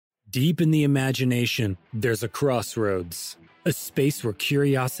Deep in the imagination, there's a crossroads, a space where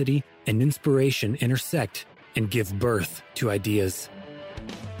curiosity and inspiration intersect and give birth to ideas.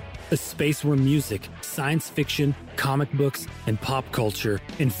 A space where music, science fiction, comic books, and pop culture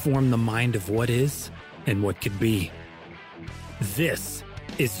inform the mind of what is and what could be. This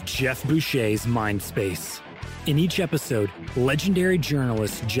is Jeff Boucher's Mindspace. In each episode, legendary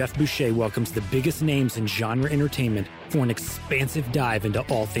journalist Jeff Boucher welcomes the biggest names in genre entertainment for an expansive dive into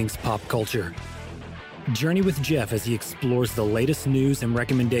all things pop culture. Journey with Jeff as he explores the latest news and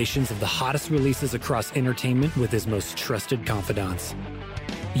recommendations of the hottest releases across entertainment with his most trusted confidants.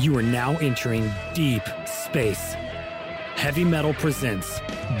 You are now entering deep space. Heavy Metal presents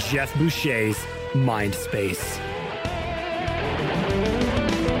Jeff Boucher's Mindspace.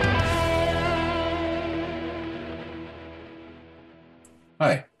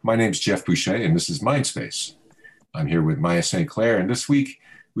 Hi, my name's Jeff Boucher, and this is Mindspace. I'm here with Maya St. Clair, and this week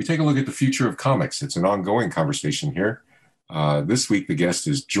we take a look at the future of comics. It's an ongoing conversation here. This week the guest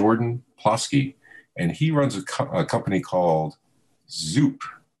is Jordan Plosky, and he runs a company called Zoop,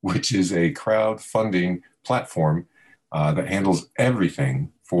 which is a crowdfunding platform that handles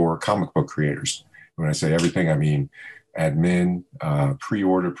everything for comic book creators. When I say everything, I mean admin,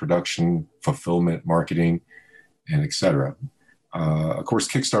 pre-order production, fulfillment, marketing, and etc. Of course,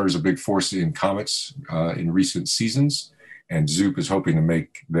 Kickstarter is a big force in comics in recent seasons, and Zoop is hoping to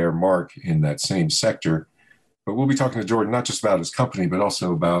make their mark in that same sector. But we'll be talking to Jordan not just about his company, but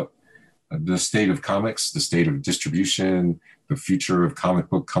also about the state of comics, the state of distribution, the future of comic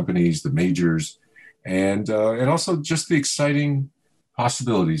book companies, the majors, and also just the exciting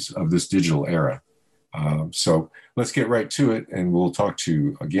possibilities of this digital era. So let's get right to it, and we'll talk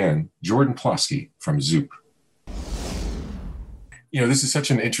to, again, Jordan Plosky from Zoop. You know, this is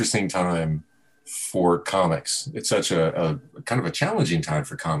such an interesting time for comics. It's such a kind of a challenging time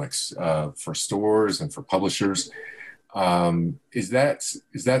for comics, for stores and for publishers. Is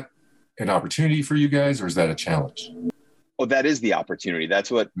that an opportunity for you guys, or is that a challenge? Well, that is the opportunity.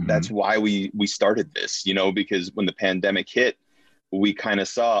 That's why we started this, because when the pandemic hit, we kind of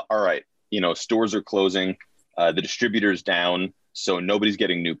saw, all right, stores are closing, the distributor's down, so nobody's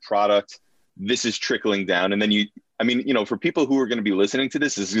getting new product. This is trickling down. And then for people who are going to be listening to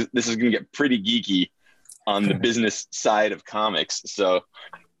this is going to get pretty geeky on the business side of comics. So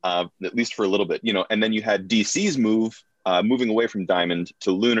at least for a little bit, and then you had DC's moving away from Diamond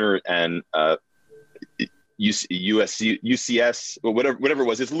to Lunar and UCS, or whatever it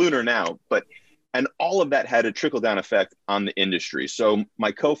was. It's Lunar now, and all of that had a trickle down effect on the industry. So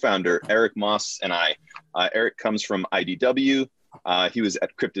my co-founder, Eric Moss, and Eric comes from IDW. He was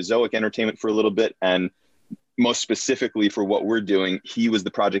at Cryptozoic Entertainment for a little bit, and most specifically for what we're doing, he was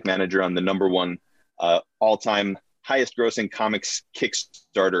the project manager on the number one all-time highest grossing comics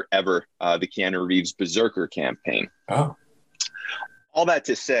Kickstarter ever, the Keanu Reeves Berserker campaign. Oh. All that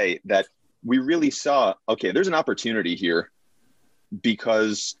to say that we really saw, okay, there's an opportunity here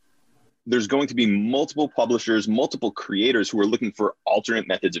because there's going to be multiple publishers, multiple creators who are looking for alternate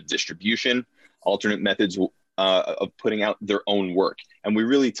methods of distribution, alternate methods of putting out their own work. And we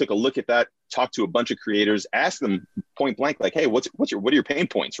really took a look at that, talked to a bunch of creators, asked them point blank, like, hey, what are your pain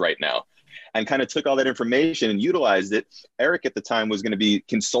points right now? And kind of took all that information and utilized it. Eric at the time was going to be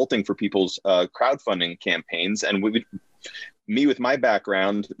consulting for people's crowdfunding campaigns. And me with my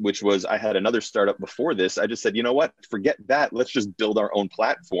background, which was I had another startup before this, I just said, you know what, forget that. Let's just build our own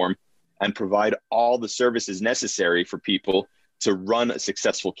platform and provide all the services necessary for people to run a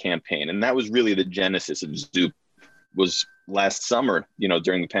successful campaign. And that was really the genesis of Zoop, was last summer,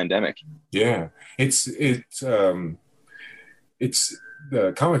 during the pandemic. Yeah, it's the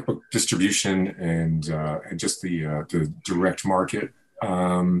comic book distribution and just the direct market.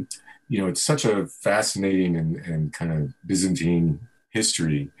 It's such a fascinating and kind of Byzantine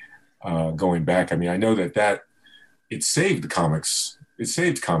history going back. I mean, I know that it saved the comics. It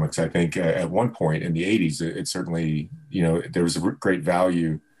saved comics, I think, at one point in the 80s. It certainly, there was a great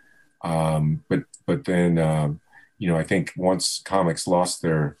value. But then, I think once comics lost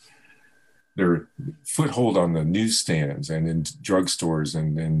their foothold on the newsstands and in drugstores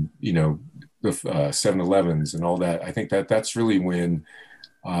and the 7-Elevens and all that, I think that's really when,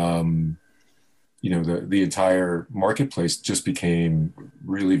 the entire marketplace just became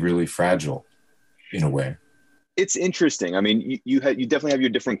really, really fragile in a way. It's interesting. I mean, you definitely have your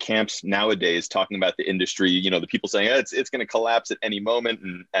different camps nowadays talking about the industry. The people saying it's going to collapse at any moment,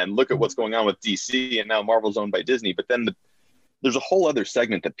 and look at what's going on with DC, and now Marvel's owned by Disney. But then there's a whole other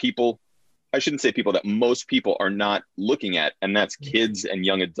segment that that most people are not looking at, and that's kids and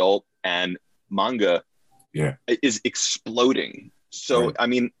young adult, and manga is exploding. So, right. I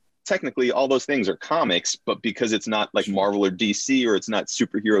mean, technically all those things are comics, but because it's not like Marvel or DC, or it's not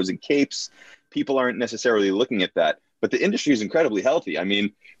superheroes and capes, people aren't necessarily looking at that. But the industry is incredibly healthy. I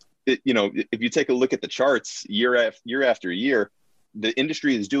mean, if you take a look at the charts year after year, the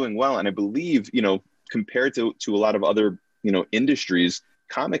industry is doing well. And I believe, compared to a lot of other, industries,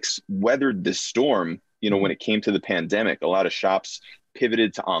 comics weathered the storm, when it came to the pandemic. A lot of shops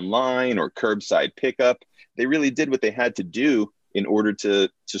pivoted to online or curbside pickup. They really did what they had to do in order to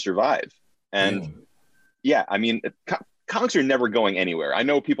survive. And I mean, comics are never going anywhere. I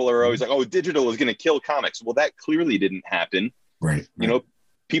know people are always like, oh, digital is going to kill comics. Well, that clearly didn't happen. Right.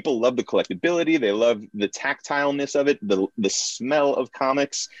 People love the collectability. They love the tactileness of it, the smell of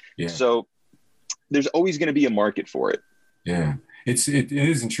comics. Yeah. So there's always going to be a market for it. Yeah, it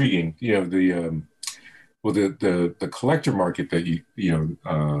is intriguing. The collector market that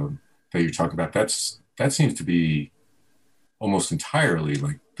that you're talking about, that seems to be almost entirely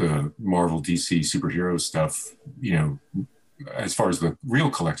like the Marvel, DC superhero stuff. As far as the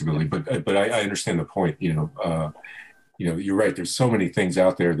real collectability, but I understand the point. You're right. There's so many things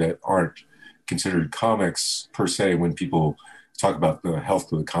out there that aren't considered comics per se when people talk about the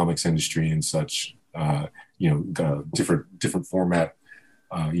health of the comics industry and such. Different format,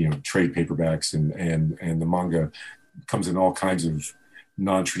 trade paperbacks and the manga comes in all kinds of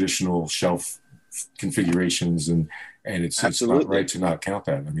non-traditional shelf configurations, and it's not right to not count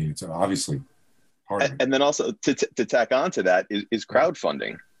that. I mean, it's obviously hard. And then also to tack on to that is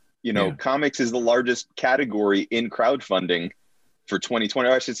crowdfunding. Comics is the largest category in crowdfunding for 2020,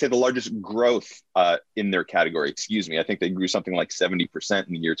 or I should say the largest growth in their category. Excuse me. I think they grew something like 70%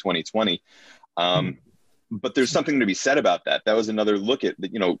 in the year 2020. But there's something to be said about that. That was another look at,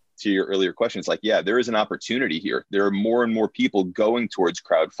 to your earlier question. It's like, yeah, there is an opportunity here. There are more and more people going towards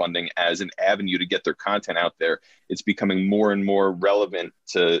crowdfunding as an avenue to get their content out there. It's becoming more and more relevant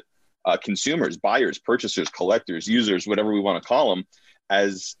to consumers, buyers, purchasers, collectors, users, whatever we want to call them,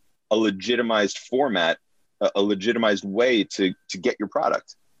 as a legitimized format, a legitimized way to get your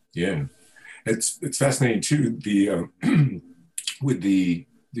product. Yeah, it's fascinating too. With the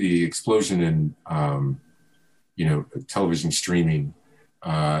explosion in television streaming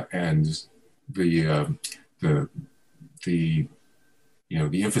and the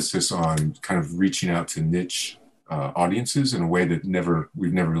emphasis on kind of reaching out to niche audiences in a way that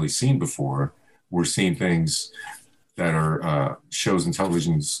we've never really seen before. We're seeing things that are shows and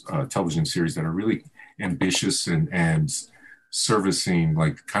television series that are really ambitious and servicing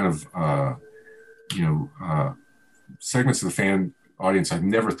like kind of segments of the fan audience I've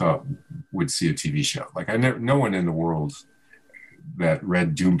never thought would see a TV show. Like no one in the world that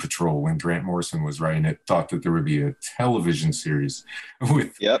read Doom Patrol when Grant Morrison was writing it thought that there would be a television series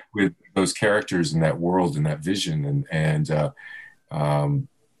with those characters and that world and that vision and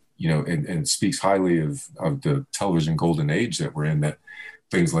speaks highly of the television golden age that we're in, that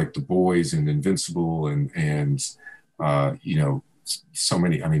things like The Boys and Invincible and so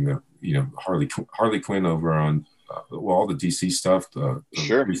many, I mean, Harley Quinn over on all the DC stuff, the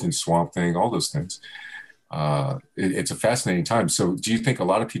recent Swamp Thing, all those things. It's a fascinating time. So do you think a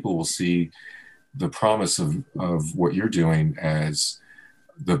lot of people will see the promise of what you're doing as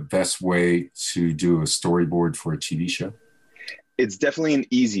the best way to do a storyboard for a TV show? It's definitely an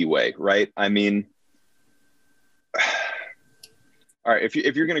easy way, right? I mean, all right, if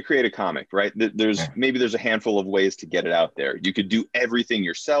you're going to create a comic, right, there's a handful of ways to get it out there. You could do everything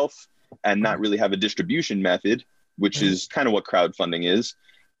yourself and not really have a distribution method, which is kind of what crowdfunding is.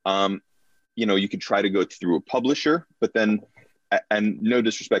 You could try to go through a publisher, but then, and no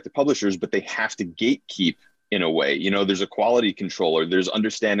disrespect to publishers, but they have to gatekeep in a way. There's a quality controller, there's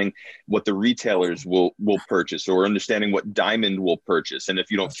understanding what the retailers will purchase, or understanding what Diamond will purchase. And if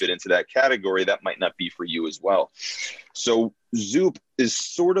you don't fit into that category, that might not be for you as well. So Zoop is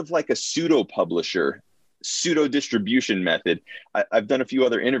sort of like a pseudo publisher, pseudo distribution method. I've done a few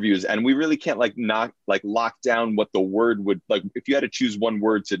other interviews, and we really can't lock down what the word would, like, if you had to choose one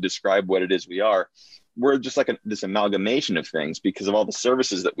word to describe what it is we are, we're just like this amalgamation of things because of all the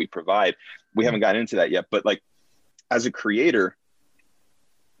services that we provide. We haven't gotten into that yet, but like as a creator,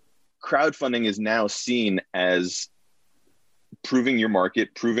 crowdfunding is now seen as proving your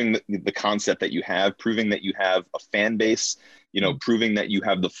market, proving the concept that you have, proving that you have a fan base, proving that you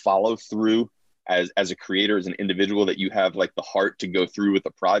have the follow through as a creator, as an individual, that you have like the heart to go through with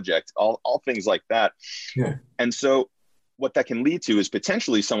the project, all things like that. Yeah. And so what that can lead to is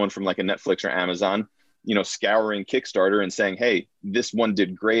potentially someone from like a Netflix or Amazon, scouring Kickstarter and saying, hey, this one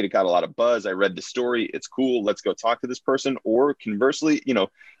did great. It got a lot of buzz. I read the story. It's cool. Let's go talk to this person. Or conversely,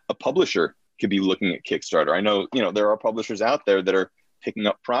 a publisher could be looking at Kickstarter. I know, there are publishers out there that are picking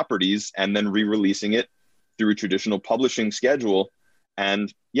up properties and then re-releasing it through a traditional publishing schedule.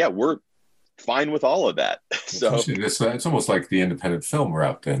 And yeah, we're fine with all of that. So it's almost like the independent film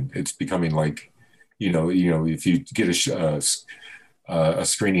route. Then it's becoming like, if you get a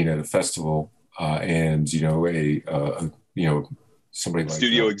screening at a festival, and somebody like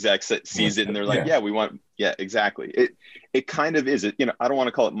studio execs that sees it and they're like, yeah, we want, yeah, exactly. It kind of is, I don't want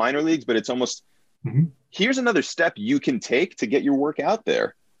to call it minor leagues, but it's almost, here's another step you can take to get your work out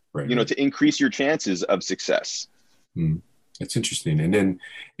there, right. To increase your chances of success. That's interesting. And then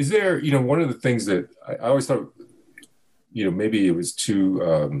is there, one of the things that I always thought, maybe it was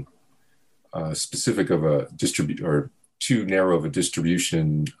too specific of a or too narrow of a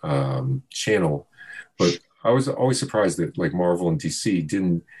distribution channel, but I was always surprised that like Marvel and DC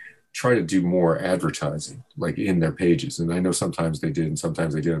didn't try to do more advertising like in their pages. And I know sometimes they did and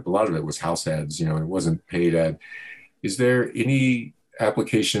sometimes they didn't, but a lot of it was house ads, it wasn't paid ad. Is there any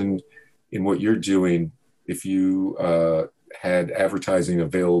application in what you're doing if you had advertising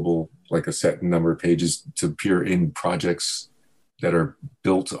available, like a set number of pages to appear in projects that are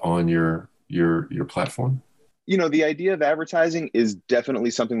built on your platform? The idea of advertising is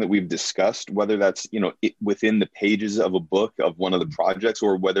definitely something that we've discussed, whether that's, within the pages of a book of one of the projects,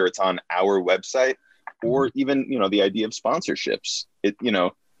 or whether it's on our website, or even, the idea of sponsorships.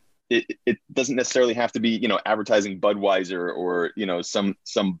 It doesn't necessarily have to be, advertising Budweiser or,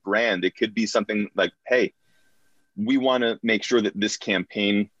 some brand. It could be something like, hey, we want to make sure that this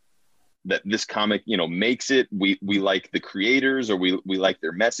campaign, that this comic, makes it. We like the creators, or we like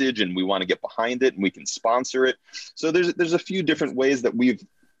their message, and we want to get behind it, and we can sponsor it. So there's a few different ways that we've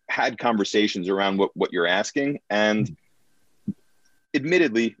had conversations around what you're asking. And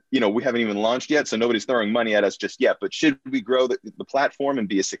admittedly, we haven't even launched yet, so nobody's throwing money at us just yet. But should we grow the platform and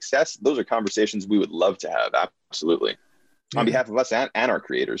be a success? Those are conversations we would love to have. Absolutely. On behalf of us and our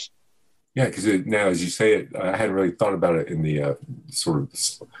creators. Yeah, because now, as you say it, I hadn't really thought about it in the sort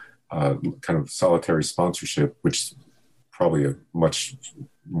of kind of solitary sponsorship, which is probably a much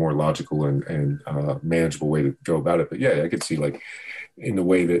more logical and manageable way to go about it. But yeah, I could see like in the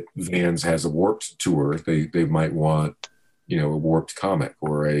way that Vans has a Warped tour, they might want, a Warped comic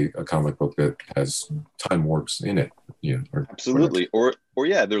or a comic book that has time warps in it. Or absolutely. Or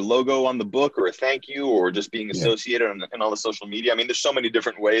yeah, their logo on the book, or a thank you, or just being associated in all the social media. I mean, there's so many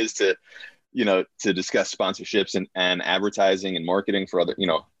different ways to discuss sponsorships and advertising and marketing for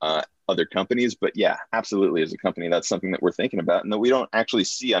other companies. But yeah, absolutely. As a company, that's something that we're thinking about and that we don't actually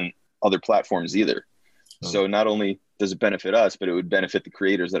see on other platforms either. Oh. So not only does it benefit us, but it would benefit the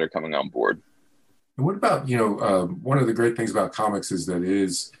creators that are coming on board. And what about, one of the great things about comics is that it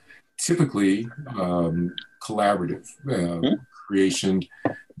is typically collaborative creation.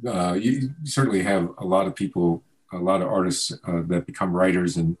 You certainly have a lot of people, a lot of artists that become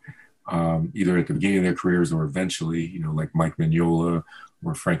writers and either at the beginning of their careers or eventually, like Mike Mignola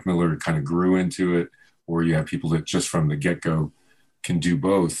or Frank Miller kind of grew into it, or you have people that just from the get-go can do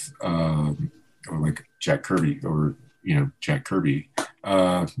both, or like Jack Kirby.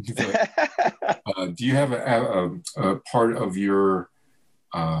 Do you have a part of your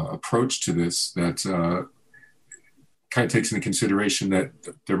approach to this that kind of takes into consideration that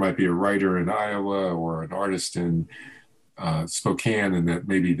there might be a writer in Iowa or an artist in Spokane, and that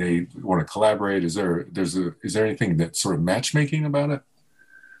maybe they want to collaborate? Is there anything that's sort of matchmaking about it?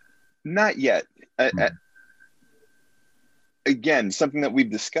 Not yet. Again, something that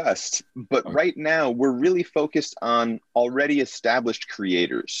we've discussed, but right now we're really focused on already established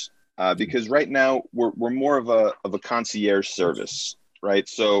creators, because right now we're more of a concierge service, right?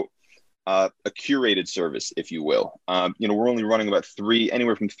 So a curated service, if you will. We're only running about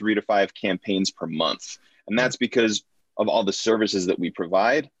anywhere from 3 to 5 campaigns per month, and that's because of all the services that we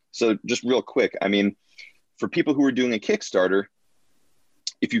provide. So just real quick, I mean, for people who are doing a Kickstarter,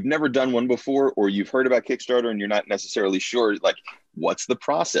 if you've never done one before, or you've heard about Kickstarter and you're not necessarily sure, like, what's the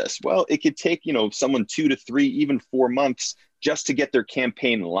process? Well, it could take, someone 2 to 3, even 4 months just to get their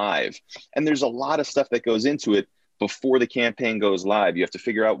campaign live. And there's a lot of stuff that goes into it before the campaign goes live. You have to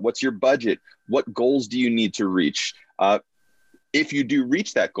figure out what's your budget, what goals do you need to reach? If you do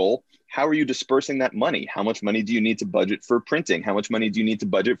reach that goal, how are you dispersing that money? How much money do you need to budget for printing? How much money do you need to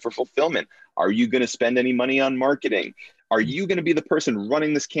budget for fulfillment? Are you going to spend any money on marketing? Are you going to be the person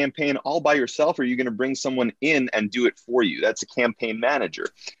running this campaign all by yourself? Or are you going to bring someone in and do it for you? That's a campaign manager.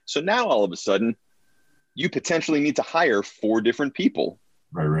 So now all of a sudden, you potentially need to hire 4 different people.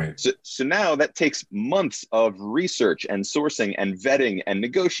 Right. So now that takes months of research and sourcing and vetting and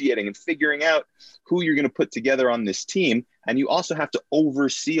negotiating and figuring out who you're going to put together on this team. And you also have to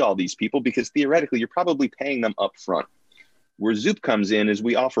oversee all these people, because theoretically, you're probably paying them up front. Where Zoop comes in is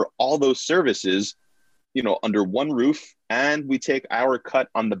we offer all those services, under one roof, and we take our cut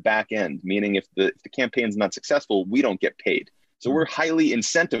on the back end, meaning if the campaign's not successful, we don't get paid. So we're highly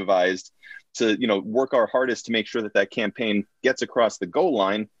incentivized to, work our hardest to make sure that campaign gets across the goal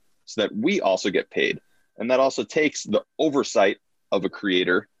line so that we also get paid. And that also takes the oversight of a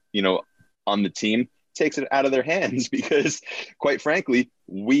creator, on the team, takes it out of their hands because, quite frankly,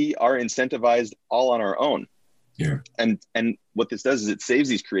 we are incentivized all on our own. Yeah. And what this does is it saves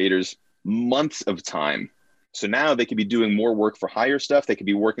these creators months of time. So now they could be doing more work for hire stuff. They could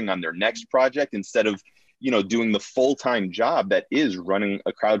be working on their next project instead of, doing the full-time job that is running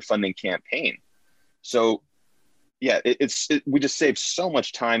a crowdfunding campaign. So yeah, we just save so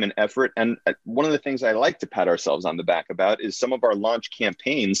much time and effort. And one of the things I like to pat ourselves on the back about is some of our launch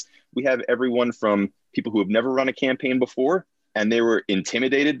campaigns. We have everyone from people who have never run a campaign before, and they were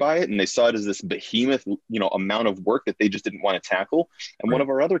intimidated by it, and they saw it as this behemoth, amount of work that they just didn't want to tackle. And one of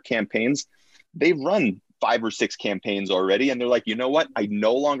our other campaigns, they've run 5 or 6 campaigns already, and they're like, you know what? I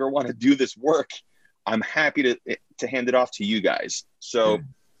no longer want to do this work. I'm happy to hand it off to you guys. So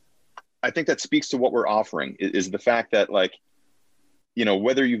I think that speaks to what we're offering is the fact that, like,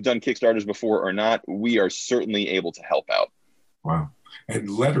 whether you've done Kickstarters before or not, we are certainly able to help out. Wow.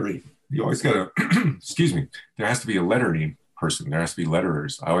 And lettering, you always got to, excuse me, there has to be a lettering person. There has to be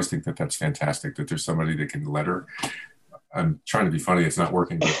letterers. I always think that that's fantastic that there's somebody that can letter. I'm trying to be funny. It's not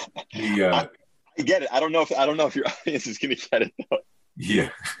working. But I get it. I don't know if your audience is going to get it though. Yeah,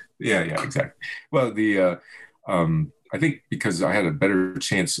 exactly. Well, I think because I had a better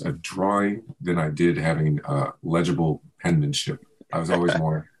chance of drawing than I did having legible penmanship. I was always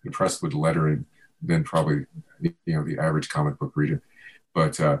more impressed with lettering than probably, the average comic book reader.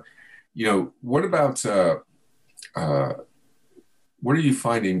 But, what about, what are you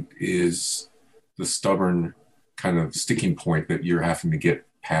finding is the stubborn kind of sticking point that you're having to get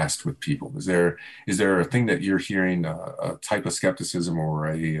past with people? Is there a thing that you're hearing, a type of skepticism or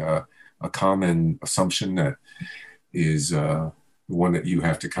a common assumption that is the one that you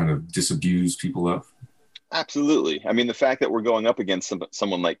have to kind of disabuse people of? Absolutely. I mean, the fact that we're going up against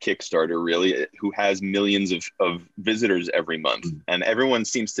someone like Kickstarter, really, who has millions of visitors every month. And everyone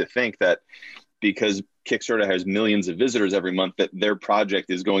seems to think that because Kickstarter has millions of visitors every month, that their project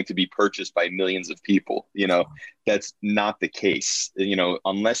is going to be purchased by millions of people. That's not the case.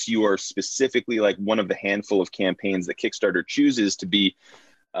 Unless you are specifically like one of the handful of campaigns that Kickstarter chooses to be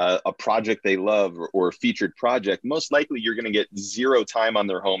a project they love or a featured project, most likely you're going to get 0 time on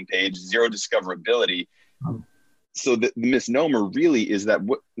their homepage, 0 discoverability. So the misnomer really is that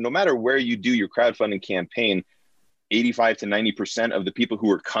no matter where you do your crowdfunding campaign, 85 to 90% of the people who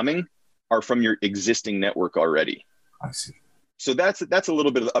are coming are from your existing network already. I see. So that's a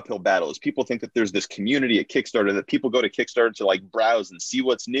little bit of the uphill battle is people think that there's this community at Kickstarter that people go to Kickstarter to like browse and see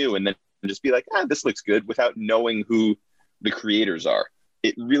what's new and then just be like, this looks good without knowing who the creators are.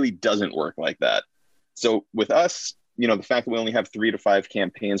 It really doesn't work like that. So with us, the fact that we only have 3 to 5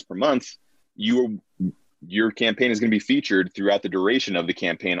 campaigns per month, your campaign is going to be featured throughout the duration of the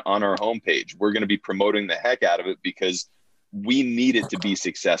campaign on our homepage. We're going to be promoting the heck out of it because we need it to be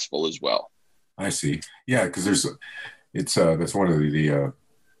successful as well. I see. Yeah, because that's one of the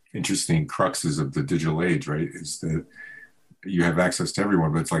interesting cruxes of the digital age, right? Is that you have access to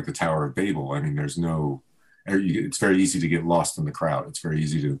everyone, but it's like the Tower of Babel. I mean, it's very easy to get lost in the crowd. It's very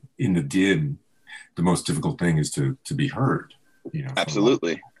easy to, in the din, the most difficult thing is to be heard.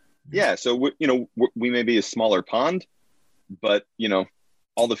 Absolutely. Yeah. So, we may be a smaller pond, but,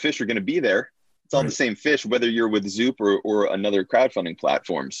 all the fish are going to be there. It's all the same fish, whether you're with Zoop or another crowdfunding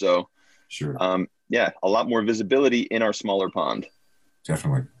platform. So, sure. A lot more visibility in our smaller pond.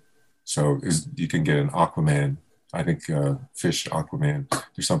 Definitely. So you can get an Aquaman, I think fish Aquaman.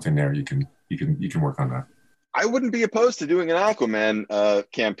 There's something there. You can work on that. I wouldn't be opposed to doing an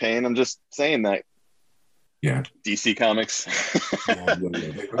Aquaman campaign. I'm just saying that. Yeah. DC Comics.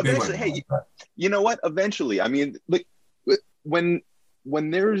 Eventually, hey, you know what? Eventually, I mean, like when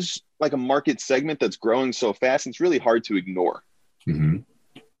there's like a market segment that's growing so fast, it's really hard to ignore. Mm-hmm.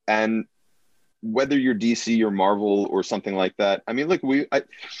 And whether you're DC or Marvel or something like that, I mean, look,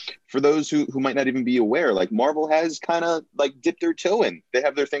 for those who might not even be aware, like Marvel has kind of like dipped their toe in. They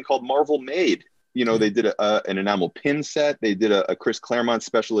have their thing called Marvel Made. They did an enamel pin set. They did a Chris Claremont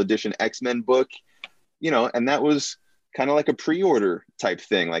special edition X-Men book. And that was kind of like a pre-order type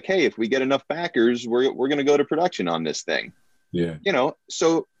thing. Like, hey, if we get enough backers, we're going to go to production on this thing. Yeah.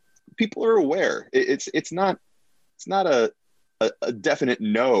 So people are aware. It's not a definite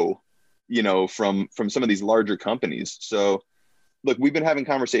no, from some of these larger companies. So look, we've been having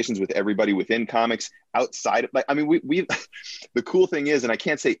conversations with everybody within comics, outside of, like, I mean, we the cool thing is, and I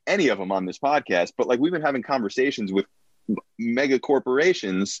can't say any of them on this podcast, but like we've been having conversations with mega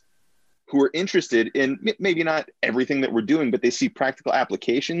corporations who are interested in maybe not everything that we're doing, but they see practical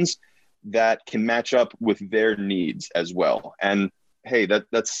applications that can match up with their needs as well. And hey,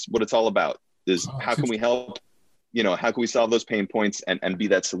 that's what it's all about, is how can we help, how can we solve those pain points and be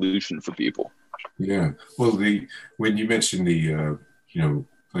that solution for people? Yeah. Well, when you mentioned the,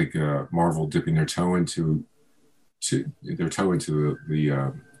 Marvel dipping their toe into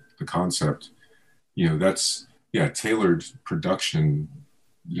the concept, that's, tailored production,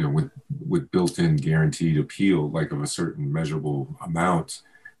 with built-in guaranteed appeal, like of a certain measurable amount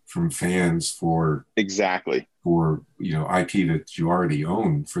from fans for exactly IP that you already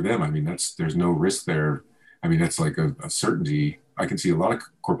own for them. I mean, there's no risk there. I mean, that's like a certainty. I can see a lot of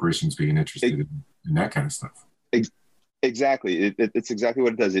corporations being interested in that kind of stuff. Exactly. It's exactly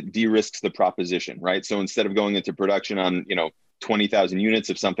what it does. It de-risks the proposition, right? So instead of going into production on, 20,000 units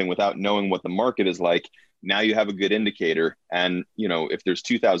of something without knowing what the market is like, now you have a good indicator. And, if there's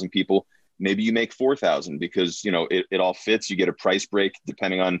 2,000 people, maybe you make 4,000 because, it all fits. You get a price break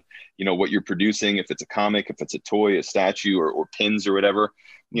depending on, what you're producing. If it's a comic, if it's a toy, a statue, or pins or whatever,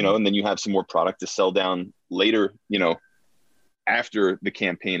 and then you have some more product to sell down later, after the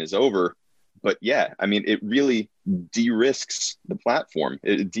campaign is over. But yeah, I mean, it really de-risks the platform.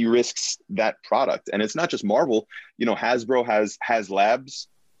 It de-risks that product. And it's not just Marvel, Hasbro has Labs,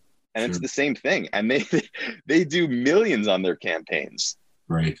 and It's the same thing. And they do millions on their campaigns.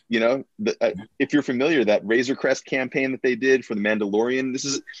 Right. If you're familiar, that Razor Crest campaign that they did for The Mandalorian, this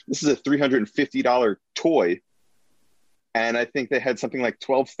is a $350 toy. And I think they had something like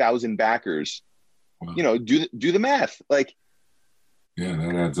 12,000 backers. Wow. Do the math. Like, yeah,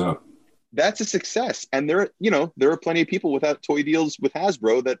 that adds up. That's a success. And there are plenty of people without toy deals with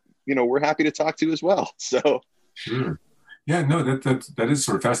Hasbro that, we're happy to talk to as well. So sure. Yeah, no, that is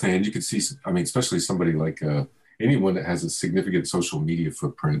sort of fascinating. And you can see, I mean, especially somebody like anyone that has a significant social media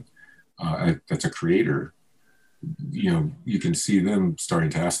footprint, that's a creator, you can see them starting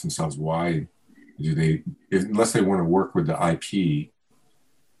to ask themselves, why do they, unless they want to work with the IP,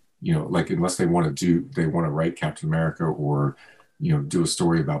 unless they want to write Captain America or, do a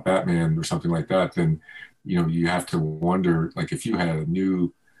story about Batman or something like that, then, you have to wonder, like, if you had a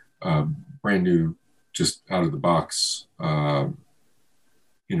new, brand new, just out of the box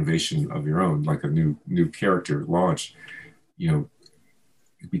innovation of your own, like a new character launch, it'd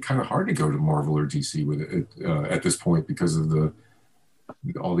be kind of hard to go to Marvel or DC with it at this point because of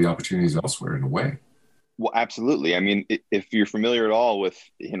all the opportunities elsewhere in a way. Well, absolutely. I mean, if you're familiar at all with,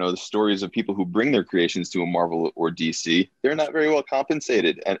 the stories of people who bring their creations to a Marvel or DC, they're not very well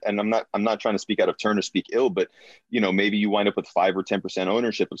compensated. And I'm not trying to speak out of turn or speak ill, but, maybe you wind up with 5 or 10%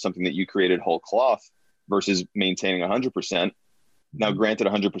 ownership of something that you created whole cloth versus maintaining 100%. Now, granted,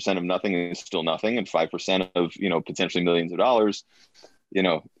 100% of nothing is still nothing, and 5% of, potentially millions of dollars,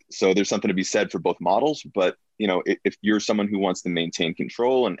 so there's something to be said for both models. But, if you're someone who wants to maintain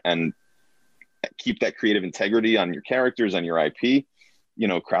control and keep that creative integrity on your characters, on your IP,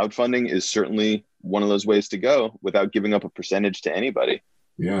 crowdfunding is certainly one of those ways to go without giving up a percentage to anybody.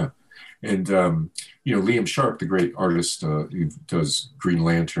 Yeah. And, Liam Sharp, the great artist, he does Green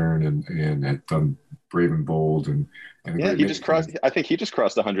Lantern and had done Brave and Bold. And yeah, I think he just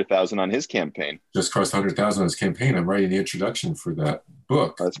crossed 100,000 on his campaign. Just crossed 100,000 on his campaign. I'm writing the introduction for that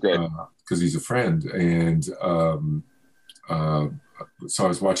book. That's great. Because he's a friend. And, so I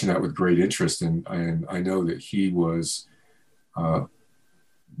was watching that with great interest, and I know that he was, gobsmacked.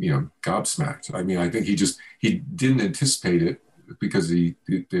 I mean, I think he didn't anticipate it because I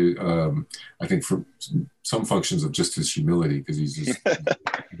think for some functions of just his humility, because he's just a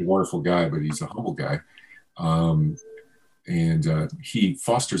wonderful guy, but he's a humble guy. And he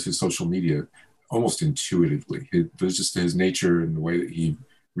fosters his social media almost intuitively. There's just his nature and the way that he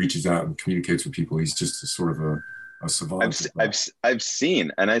reaches out and communicates with people. He's just a sort of a savant. I've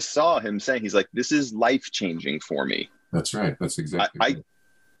seen, and I saw him saying, he's like, this is life-changing for me. That's right. That's exactly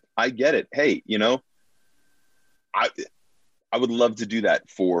I get it. Hey, I would love to do that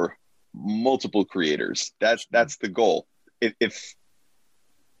for multiple creators. That's the goal. If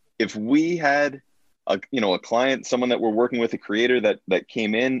we had a client, someone that we're working with, a creator that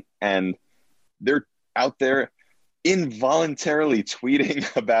came in and they're out there involuntarily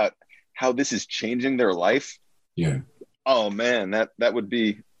tweeting about how this is changing their life. Yeah. Oh man, that would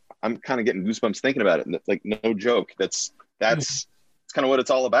be, I'm kind of getting goosebumps thinking about it. And like, no joke. That's kind of what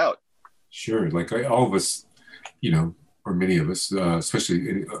it's all about. Sure. Like all of us, or many of us,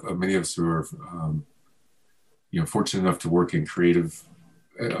 especially many of us who are, fortunate enough to work in creative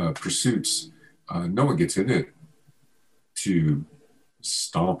pursuits, no one gets in it to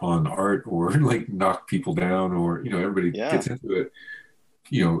stomp on art or like knock people down, or everybody gets into it,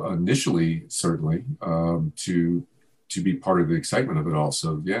 initially certainly, to be part of the excitement of it all.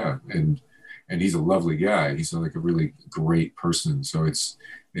 So yeah, and he's a lovely guy. He's like a really great person. So it's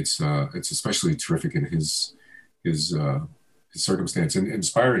especially terrific in his circumstance, and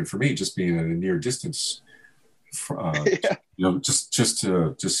inspiring for me, just being at a near distance. Just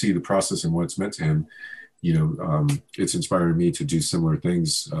to see the process and what it's meant to him. It's inspiring me to do similar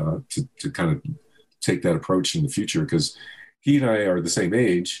things, to kind of take that approach in the future, because he and I are the same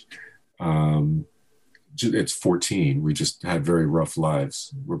age. It's 14. We just had very rough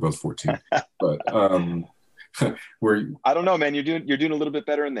lives. We're both 14, but I don't know, man. You're doing a little bit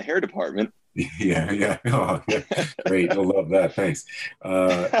better in the hair department. Yeah. Oh, yeah. Great. You'll love that. Thanks.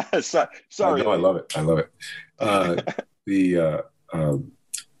 Sorry. I love it.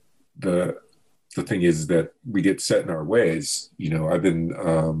 The thing is that we get set in our ways. I've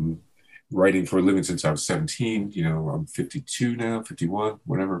been writing for a living since I was 17. I'm 52 now, 51,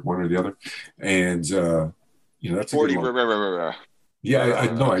 whatever, one or the other. And, that's 40. Yeah, I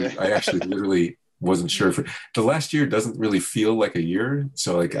know. I actually literally wasn't sure. The last year doesn't really feel like a year.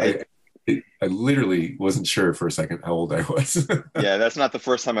 So like I literally wasn't sure for a second how old I was. Yeah, that's not the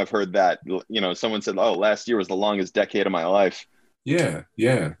first time I've heard that. Someone said, "Oh, last year was the longest decade of my life." Yeah.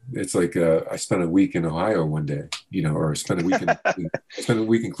 It's like I spent a week in Ohio one day, or spent a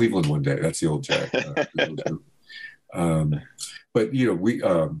week in Cleveland one day. That's the old Jack. But we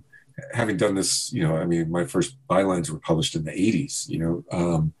having done this, my first bylines were published in the 80s.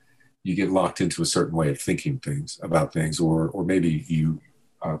 You get locked into a certain way of thinking about things, or maybe you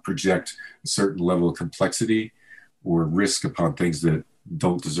project a certain level of complexity or risk upon things that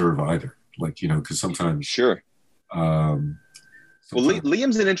don't deserve either. Like, because sometimes. Sure. Well,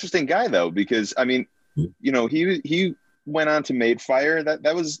 Liam's an interesting guy, though, because he went on to Madefire.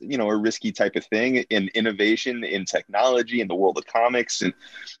 That was a risky type of thing in innovation, in technology, in the world of comics, and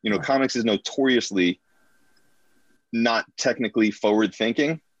comics is notoriously not technically forward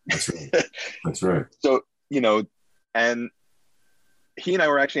thinking. That's right. That's right. So and he and I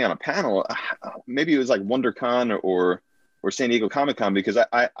were actually on a panel. Maybe it was like WonderCon or San Diego Comic-Con, because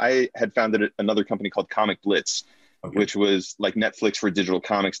I had founded another company called Comic Blitz. Okay. Which was like Netflix for digital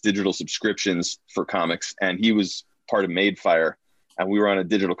comics, digital subscriptions for comics. And he was part of Madefire, and we were on a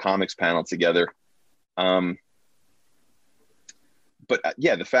digital comics panel together. But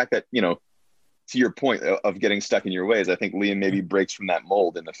the fact that, to your point of getting stuck in your ways, I think Liam maybe breaks from that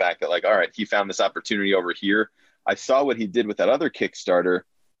mold in the fact that, like, all right, he found this opportunity over here. I saw what he did with that other Kickstarter.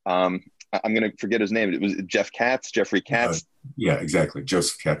 I'm going to forget his name. It was Jeffrey Katz. Yeah, exactly.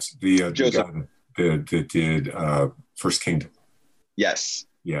 Joseph Katz. The guy that did First Kingdom. Yes.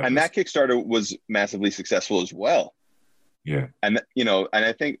 Yeah. And that Kickstarter was massively successful as well. Yeah. And, and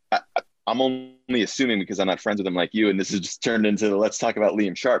I think I'm only assuming because I'm not friends with him like you, and this has just turned into let's talk about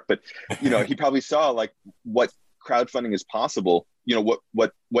Liam Sharp, but, he probably saw like what crowdfunding is possible,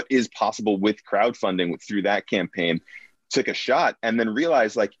 what is possible with crowdfunding through that campaign, took a shot, and then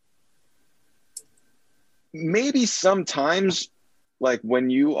realized like maybe sometimes like when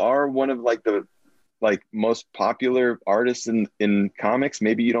you are one of like the most popular artists in comics,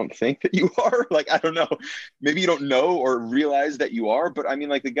 maybe you don't think that you are. Like, I don't know, maybe you don't know or realize that you are, but I mean,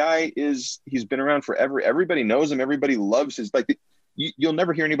 like the guy he's been around forever. Everybody knows him. Everybody loves his, like, you'll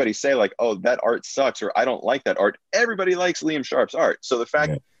never hear anybody say like, oh, that art sucks, or I don't like that art. Everybody likes Liam Sharp's art. So the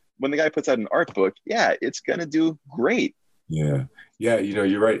fact when the guy puts out an art book, it's going to do great. Yeah. Yeah.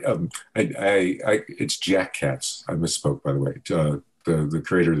 You're right. It's Jack Katz. I misspoke, by the way. The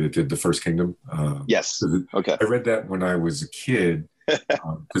creator that did the First Kingdom. Yes. Okay. I read that when I was a kid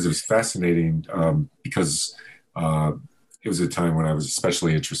because it was fascinating, because it was a time when I was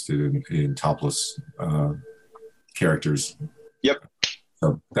especially interested in topless characters. Yep.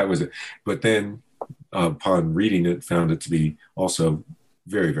 So that was it. But then upon reading it, found it to be also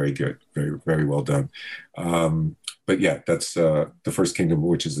very, very good. Very, very well done. But yeah, that's the First Kingdom,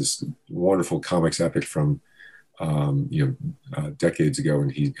 which is this wonderful comics epic from decades ago,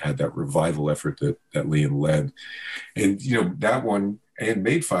 and he had that revival effort that Liam led, and that one and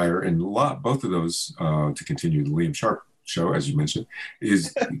Madefire and both of those, to continue the Liam Sharp show, as you mentioned,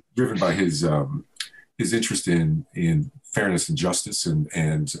 is driven by his interest in fairness and justice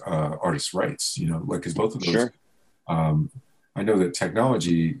and artists' rights. Because both of those. Sure. I know that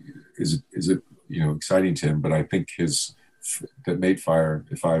technology is exciting to him, but I think that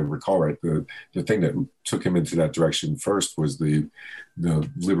Madefire, if I recall right, the thing that took him into that direction first was the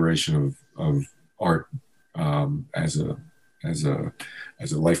liberation of art as a as a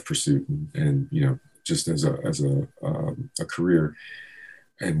life pursuit, and just as a career,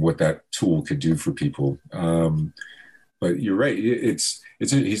 and what that tool could do for people. But you're right. He's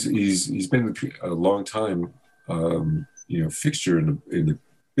been a long time fixture in the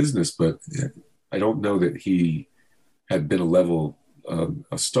business, but I don't know that he had been had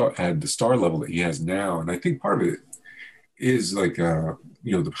the star level that he has now. And I think part of it is like the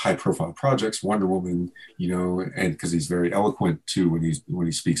high profile projects, Wonder Woman, and because he's very eloquent too when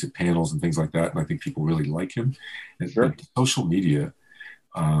he speaks at panels and things like that. And I think people really like him. And Sure. social media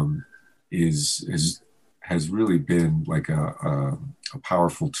has really been like a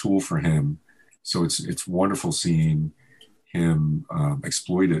powerful tool for him. So it's wonderful seeing him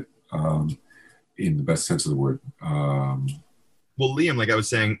exploit it in the best sense of the word. Well, Liam, like I was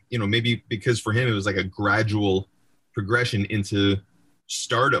saying, maybe because for him it was like a gradual progression into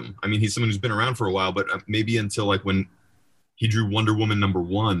stardom. I mean, he's someone who's been around for a while, but maybe until like when he drew Wonder Woman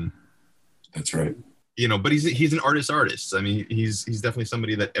 #1. That's right. But he's an artist. I mean, he's definitely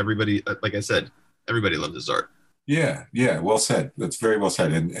somebody that everybody, like I said, everybody loves his art. Yeah. Well said. That's very well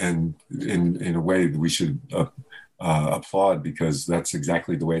said. And in a way we should applaud, because that's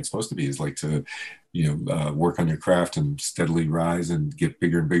exactly the way it's supposed to be, is like to, work on your craft and steadily rise and get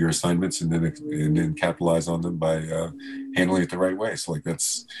bigger and bigger assignments, and then capitalize on them by handling it the right way. So like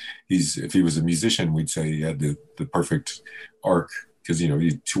if he was a musician, we'd say he had the perfect arc, because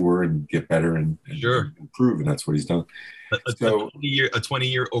you tour and get better and Sure. improve, and that's what he's done. A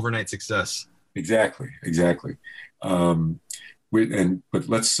 20-year overnight success. Exactly. But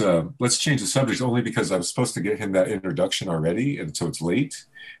let's change the subject, only because I was supposed to get him that introduction already, and so it's late.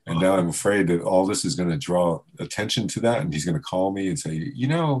 And now I'm afraid that all this is going to draw attention to that, and he's going to call me and say,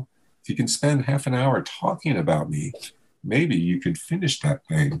 if you can spend half an hour talking about me, maybe you could finish that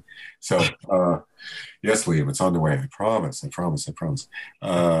thing. So yes, Liam, it's on the way. I promise.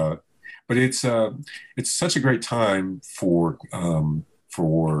 But it's such a great time for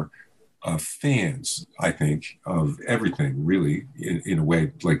fans, I think, of everything, really, in a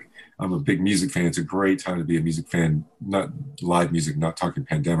way. Like, I'm a big music fan. It's a great time to be a music fan, not live music, not talking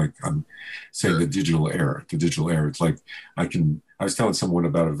pandemic. I'm saying the digital era. It's like, I was telling someone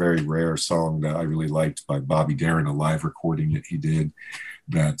about a very rare song that I really liked by Bobby Darin, a live recording that he did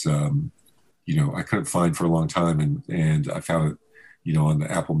that, I couldn't find for a long time. And I found it, on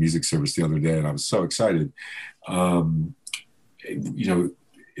the Apple Music service the other day, and I was so excited.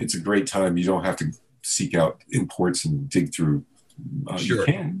 It's a great time. You don't have to seek out imports and dig through. Sure. You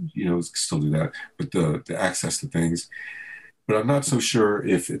can, still do that, but the access to things. But I'm not so sure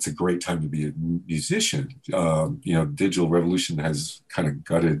if it's a great time to be a musician. Digital revolution has kind of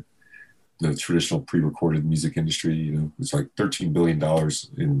gutted the traditional pre-recorded music industry. It's like $13 billion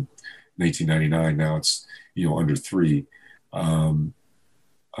in 1999. Now it's, under $3.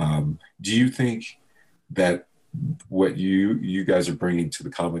 Do you think that what you guys are bringing to the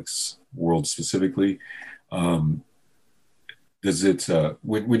comics world specifically, does it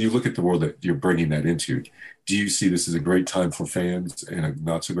when you look at the world that you're bringing that into, do you see this as a great time for fans and a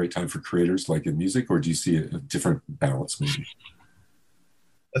not so great time for creators, like in music, or do you see a different balance maybe?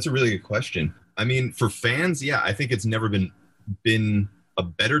 That's a really good question. I mean, for fans, yeah, I think it's never been a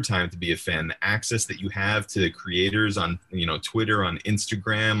better time to be a fan. The access that you have to creators on Twitter, on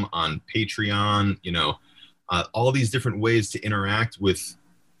Instagram, on Patreon, all these different ways to interact with,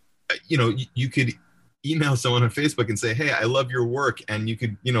 you could email someone on Facebook and say, hey, I love your work. And you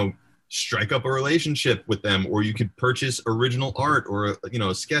could, strike up a relationship with them, or you could purchase original art, or,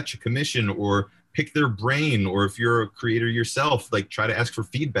 a sketch, a commission, or pick their brain. Or if you're a creator yourself, like, try to ask for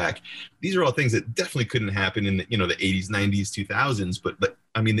feedback. These are all things that definitely couldn't happen in the 80s, 90s, 2000s. But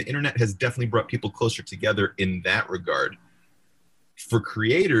I mean, the internet has definitely brought people closer together in that regard. For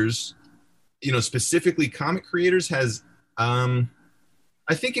creators, specifically comic creators, has, I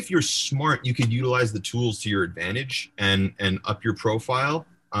think if you're smart, you could utilize the tools to your advantage and up your profile.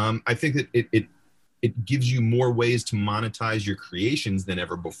 I think that it gives you more ways to monetize your creations than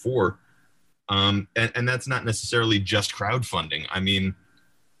ever before. And that's not necessarily just crowdfunding. I mean,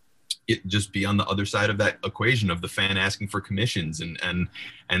 it just be on the other side of that equation of the fan asking for commissions and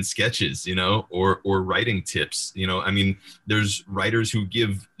sketches, or writing tips. I mean, there's writers who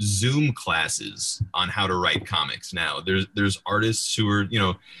give Zoom classes on how to write comics now. There's artists who are,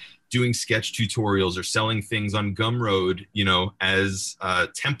 doing sketch tutorials or selling things on Gumroad, as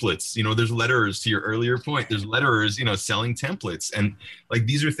templates. There's letterers, to your earlier point. There's letterers, selling templates. And like,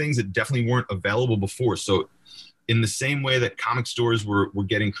 these are things that definitely weren't available before. So in the same way that comic stores were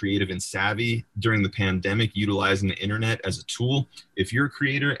getting creative and savvy during the pandemic, utilizing the internet as a tool, if you're a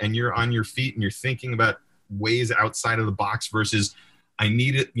creator and you're on your feet and you're thinking about ways outside of the box versus I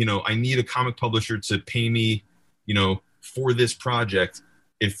need it, I need a comic publisher to pay me, for this project.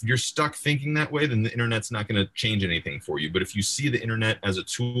 If you're stuck thinking that way, then the internet's not going to change anything for you. But if you see the internet as a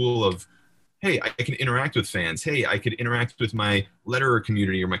tool of, hey, I can interact with fans. Hey, I could interact with my letterer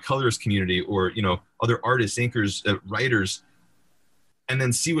community or my colorist community or, other artists, inkers, writers, and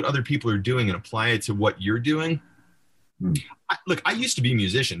then see what other people are doing and apply it to what you're doing. Look, I used to be a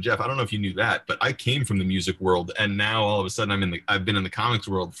musician, Jeff. I don't know if you knew that, but I came from the music world, and now all of a sudden I've been in the comics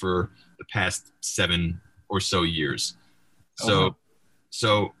world for the past 7 or so years.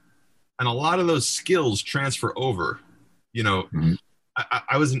 So, and a lot of those skills transfer over.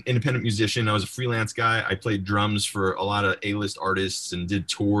 I was an independent musician. I was a freelance guy. I played drums for a lot of A-list artists and did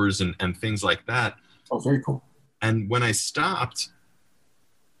tours and things like that. Oh, very cool. And when I stopped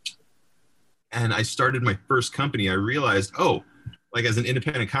and I started my first company, I realized, as an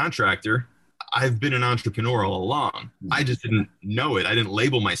independent contractor, I've been an entrepreneur all along. I just didn't know it. I didn't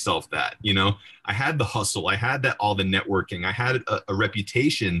label myself that, I had the hustle. I had all the networking. I had a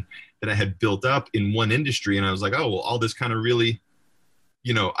reputation that I had built up in one industry. And I was like, all this kind of really,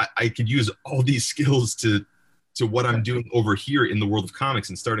 I could use all these skills to what I'm doing over here in the world of comics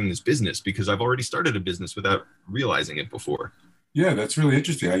and starting this business, because I've already started a business without realizing it before. Yeah, that's really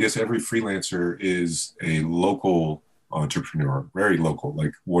interesting. I guess every freelancer is a local entrepreneur, very local,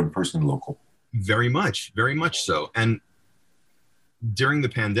 like one person local. Very much so. And during the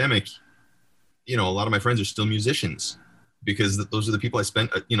pandemic, a lot of my friends are still musicians because those are the people I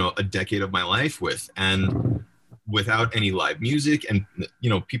spent, a decade of my life with. And without any live music and,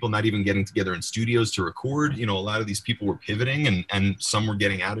 people not even getting together in studios to record, a lot of these people were pivoting and some were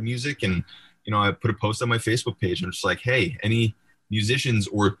getting out of music. And, I put a post on my Facebook page and it's like, hey, any musicians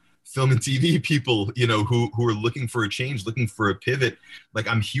or film and TV people, who are looking for a change, looking for a pivot, like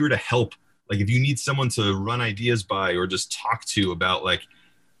I'm here to help. Like if you need someone to run ideas by or just talk to about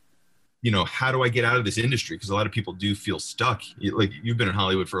how do I get out of this industry? Because a lot of people do feel stuck. Like you've been in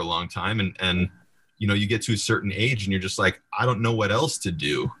Hollywood for a long time and you get to a certain age and you're just like, I don't know what else to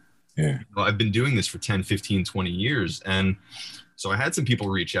do. Yeah. I've been doing this for 10, 15, 20 years. And so I had some people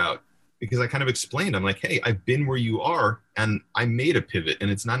reach out because I kind of explained, I'm like, hey, I've been where you are and I made a pivot and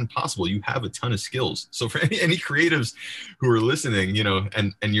it's not impossible. You have a ton of skills. So for any creatives who are listening,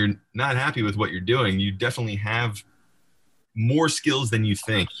 and you're not happy with what you're doing, you definitely have more skills than you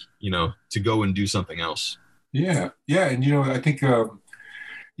think, to go and do something else. Yeah. Yeah. And, I think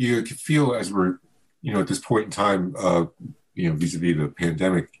you can feel as we're, at this point in time, vis-a-vis the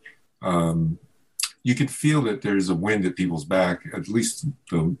pandemic, you can feel that there's a wind at people's back, at least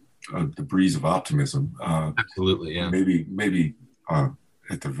the breeze of optimism. Absolutely, yeah. Maybe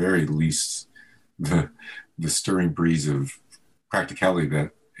at the very least, the stirring breeze of practicality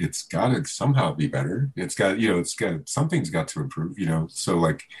that it's got to somehow be better. Something's got to improve. So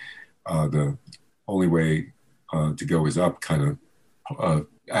like the only way to go is up kind of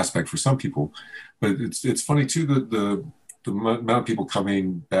aspect for some people. But it's funny too the amount of people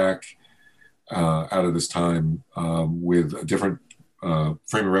coming back out of this time with a different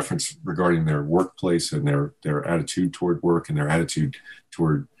frame of reference regarding their workplace and their attitude toward work and their attitude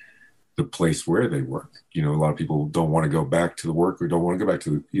toward the place where they work. A lot of people don't want to go back to the work or don't want to go back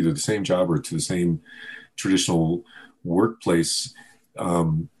to either the same job or to the same traditional workplace.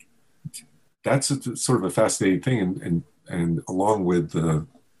 That's sort of a fascinating thing. And along with the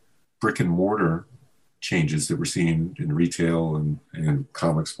brick and mortar changes that we're seeing in retail and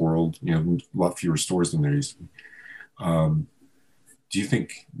comics world, a lot fewer stores than there used to be. Do you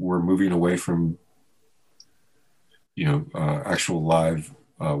think we're moving away from, actual live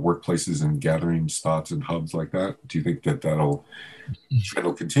workplaces and gathering spots and hubs like that? Do you think that'll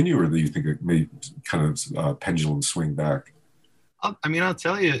continue, or do you think it may kind of pendulum swing back? I'll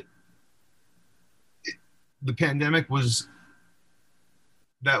tell you, the pandemic was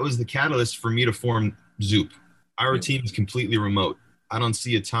the catalyst for me to form Zoop. Our team is completely remote. I don't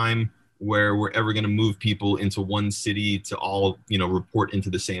see a time where we're ever going to move people into one city to all, report into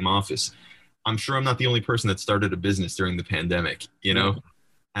the same office. I'm sure I'm not the only person that started a business during the pandemic,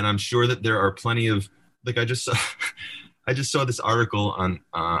 and I'm sure that there are plenty of, I just saw this article on,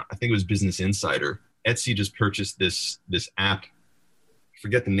 I think it was Business Insider. Etsy just purchased this app. I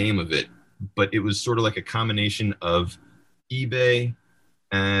forget the name of it, but it was sort of like a combination of eBay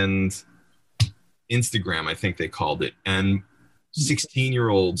and Instagram, I think they called it. And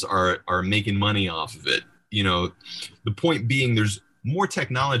 16-year-olds are making money off of it. The point being, there's more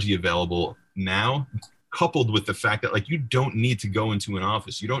technology available now, coupled with the fact that you don't need to go into an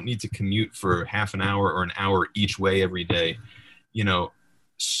office. You don't need to commute for half an hour or an hour each way every day.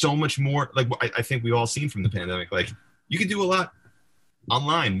 so much more. Like I think we've all seen from the pandemic, like you can do a lot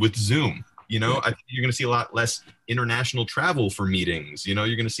online with Zoom. You know, I think you're going to see a lot less international travel for meetings. You know,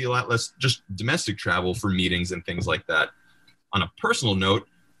 you're going to see a lot less just domestic travel for meetings and things like that. On a personal note,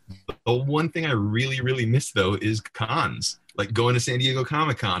 the one thing I really, really miss though is cons, like going to San Diego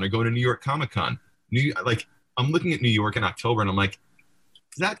Comic-Con or going to New York Comic-Con. Like I'm looking at New York in October and I'm like,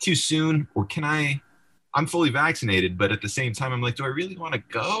 is that too soon? Or I'm fully vaccinated, but at the same time, I'm like, do I really want to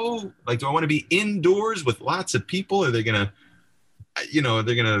go? Like, do I want to be indoors with lots of people? Are they going to,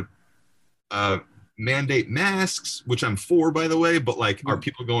 mandate masks, which I'm for, by the way, but like, are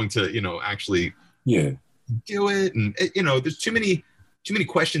people going to, actually do it? And, there's too many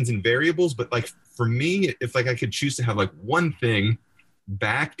questions and variables, but like for me, if like I could choose to have like one thing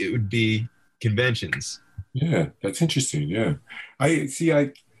back, it would be conventions. Yeah, that's interesting. Yeah. I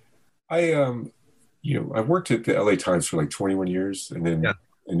worked at the LA Times for like 21 years and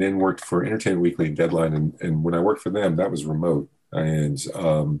then worked for Entertainment Weekly and Deadline. And when I worked for them, that was remote. And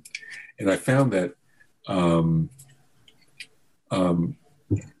I found that, the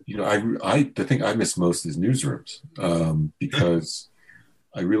thing I miss most is newsrooms, because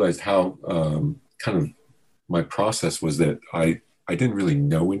I realized how kind of my process was that I didn't really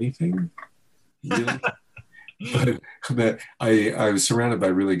know anything, really. But that I was surrounded by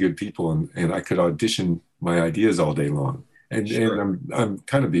really good people and I could audition my ideas all day long. And I'm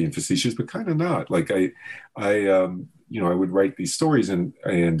kind of being facetious, but kind of not. Like I would write these stories and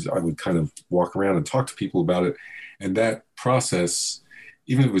I would kind of walk around and talk to people about it. And that process,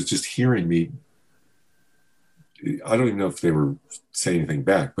 even if it was just hearing me, I don't even know if they were saying anything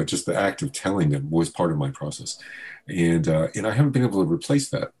back, but just the act of telling them was part of my process. And I haven't been able to replace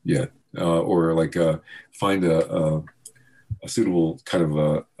that yet, or like find a suitable kind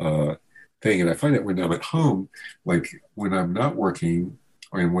of a thing. And I find that when I'm at home, like when I'm not working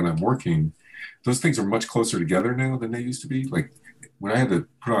and when I'm working, those things are much closer together now than they used to be. Like when I had to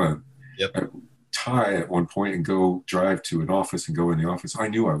put on a tie at one point and go drive to an office and go in the office, I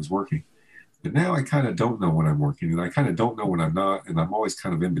knew I was working. But now I kind of don't know when I'm working and I kind of don't know when I'm not. And I'm always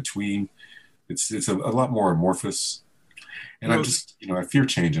kind of in between. It's a lot more amorphous. And I'm just, I fear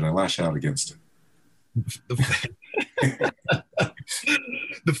change and I lash out against it.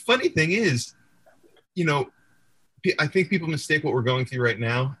 The funny thing is, I think people mistake what we're going through right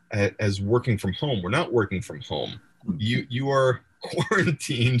now as working from home. We're not working from home. You are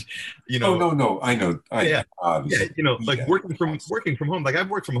quarantined. Oh, no. I know. Working from home. Like I've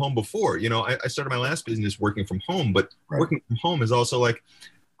worked from home before. I started my last business working from home, but working from home is also like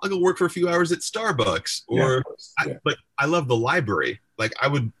I'll go work for a few hours at Starbucks, but I love the library. Like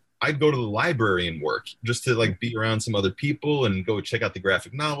I'd go to the library and work just to like be around some other people and go check out the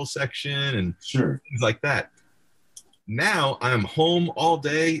graphic novel section and things like that. Now I'm home all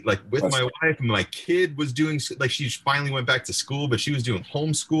day, like with my wife, and my kid was doing, like she finally went back to school, but she was doing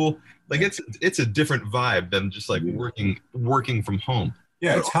homeschool. Like it's a different vibe than just like working from home.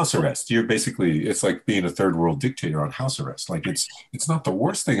 Yeah, it's house arrest. It's like being a third world dictator on house arrest. Like it's not the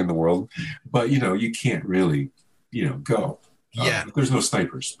worst thing in the world, but you can't really, go. There's no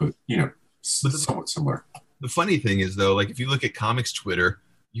snipers, but somewhat similar. The funny thing is though, like if you look at comics Twitter,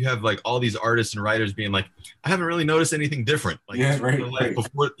 you have like all these artists and writers being like, I haven't really noticed anything different. Like,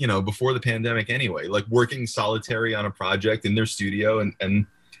 before the pandemic anyway, like working solitary on a project in their studio and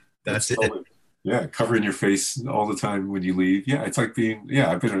that's it. Yeah, covering your face all the time when you leave. Yeah, it's like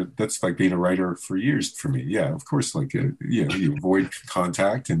that's like being a writer for years for me. Yeah, of course, like, you avoid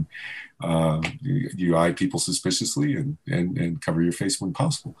contact and you eye people suspiciously and cover your face when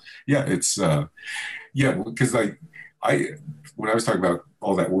possible. Yeah, it's, because when I was talking about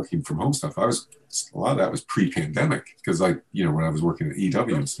all that working from home stuff, a lot of that was pre-pandemic because when I was working at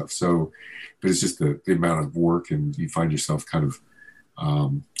EW and stuff. So, but it's just the amount of work and you find yourself kind of,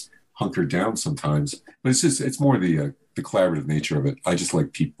 hunkered down sometimes, but it's more the collaborative nature of it. I just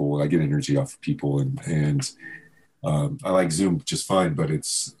like people. I get energy off of people, and I like Zoom just fine. But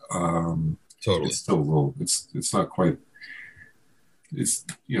it's it's still a little. It's not quite. It's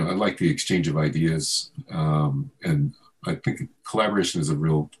I like the exchange of ideas, and I think collaboration is a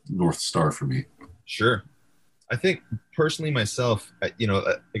real North Star for me. Sure, I think personally myself, like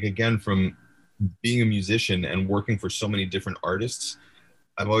again from being a musician and working for so many different artists.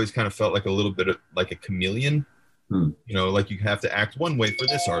 I've always kind of felt like a little bit of like a chameleon, like you have to act one way for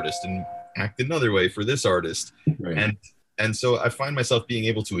this artist and act another way for this artist. Right. And so I find myself being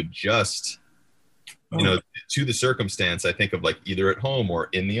able to adjust, to the circumstance. I think of like either at home or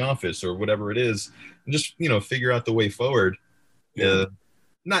in the office or whatever it is, and just, figure out the way forward. Yeah.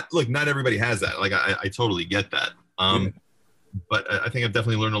 Not everybody has that. Like I totally get that. but I think I've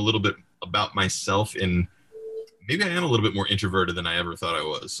definitely learned a little bit about myself, and maybe I am a little bit more introverted than I ever thought I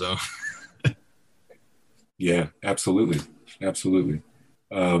was. So Yeah, absolutely. Absolutely.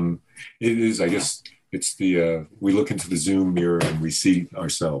 It is, I guess it's we look into the Zoom mirror and we see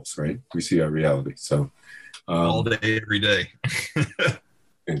ourselves, right? We see our reality. So all day, every day.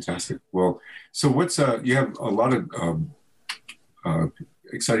 fantastic. Well, so what's, you have a lot of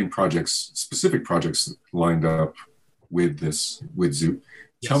exciting projects, specific projects lined up with Zoop.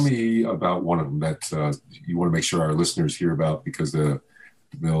 Yes. Tell me about one of them that you want to make sure our listeners hear about, because they'll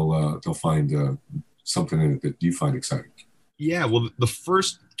find something in it that you find exciting. Yeah, well, the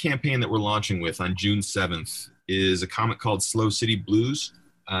first campaign that we're launching with on June 7th is a comic called Slow City Blues.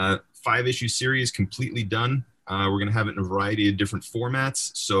 5-issue series, completely done. We're going to have it in a variety of different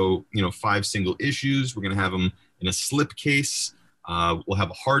formats. So, 5 single issues. We're going to have them in a slip case. We'll have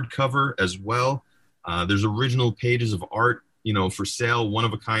a hardcover as well. There's original pages of art, for sale,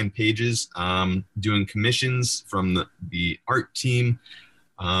 one-of-a-kind pages, doing commissions from the art team.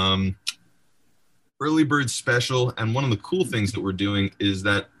 Early bird special, and one of the cool things that we're doing is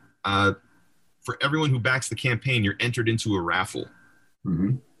that for everyone who backs the campaign, you're entered into a raffle.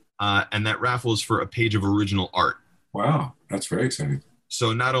 Mm-hmm. And that raffle is for a page of original art. Wow, that's very exciting.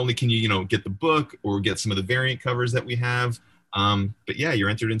 So not only can you, get the book or get some of the variant covers that we have, but yeah, you're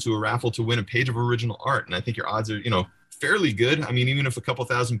entered into a raffle to win a page of original art. And I think your odds are, fairly good. I mean, even if a couple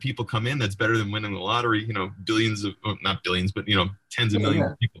thousand people come in, that's better than winning the lottery, billions of, well, not billions, but, tens of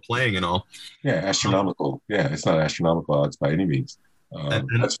millions of people playing and all. Yeah, astronomical. Yeah, it's not astronomical odds by any means.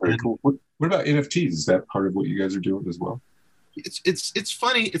 That's very cool. What about NFTs? Is that part of what you guys are doing as well? It's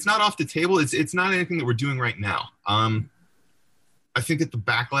funny. It's not off the table. It's not anything that we're doing right now. I think that the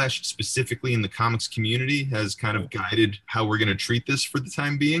backlash specifically in the comics community has kind of guided how we're going to treat this for the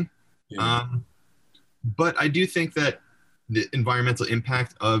time being. Yeah. But I do think that the environmental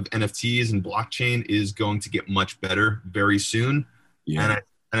impact of NFTs and blockchain is going to get much better very soon. Yeah.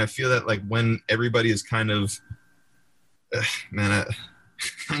 And I feel that like when everybody is kind of, I'm going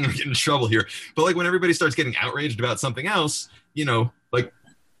to get in trouble here, but like when everybody starts getting outraged about something else, like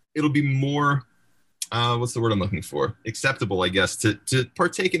it'll be more, what's the word I'm looking for? Acceptable, I guess, to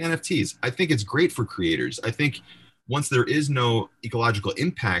partake in NFTs. I think it's great for creators. I think once there is no ecological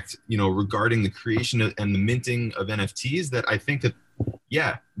impact, regarding the creation and the minting of NFTs, that I think that,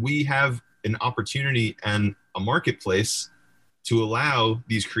 yeah, we have an opportunity and a marketplace to allow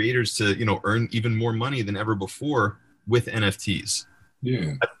these creators to, earn even more money than ever before with NFTs.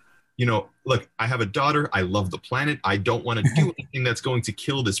 Yeah. Look, I have a daughter. I love the planet. I don't want to do anything that's going to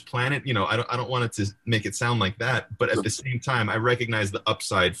kill this planet. I don't want it to make it sound like that. But at the same time, I recognize the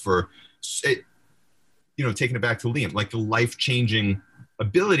upside for it, taking it back to Liam, like the life-changing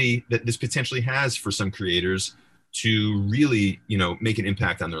ability that this potentially has for some creators to really, make an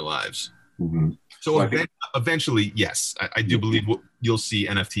impact on their lives. Mm-hmm. So well, eventually, yes, I do believe you'll see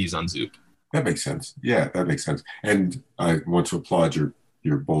NFTs on Zoop. That makes sense. Yeah, that makes sense. And I want to applaud your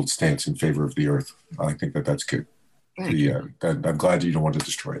bold stance in favor of the earth. I think that's good. I'm glad you don't want to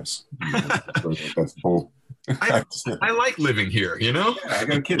destroy us. That's bold. I like living here, Yeah, I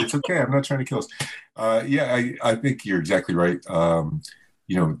got a kid. It's okay. I'm not trying to kill us. I think you're exactly right.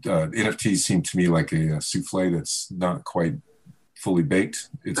 NFTs seem to me like a souffle that's not quite fully baked.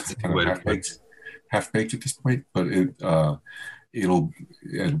 It's kind of half baked at this point, but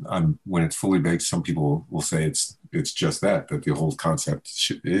when it's fully baked, some people will say it's just that the whole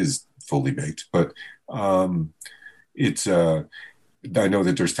concept is fully baked. But I know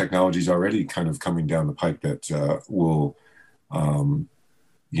that there's technologies already kind of coming down the pipe that will,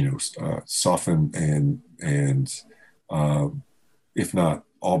 soften and if not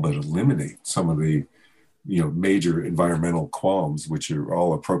all but eliminate some of the, major environmental qualms, which are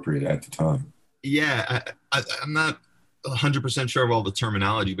all appropriate at the time. Yeah, I'm not 100% sure of all the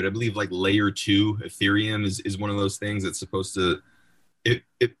terminology, but I believe like layer 2 Ethereum is one of those things that's supposed to,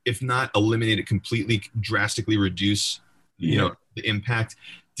 if not eliminate it completely, drastically reduce, the impact.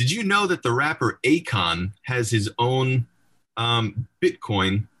 Did you know that the rapper Akon has his own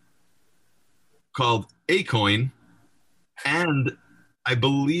Bitcoin called Acoin, and I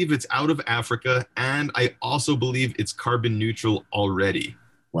believe it's out of Africa, and I also believe it's carbon neutral already.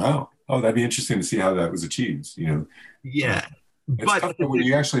 Wow. Oh, that'd be interesting to see how that was achieved. Yeah, it's tough when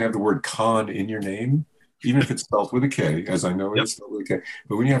you actually have the word con in your name, even if it's spelled with a K, as I know it's spelled with a K.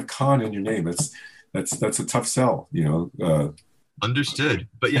 But when you have con in your name, that's a tough sell. Understood.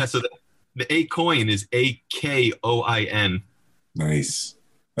 But yeah, so the Acoin is Akoin. Nice.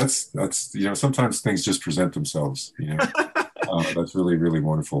 That's sometimes things just present themselves. That's really, really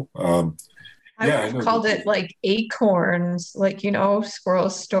wonderful. I would have called it like acorns, like,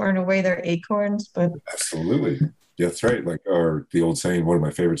 squirrels storing away their acorns, but absolutely. Yeah, that's right. Like, or the old saying, one of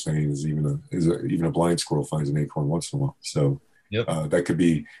my favorite sayings is even a blind squirrel finds an acorn once in a while. So Yep. That could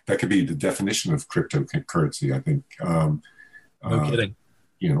be the definition of cryptocurrency, I think. No kidding.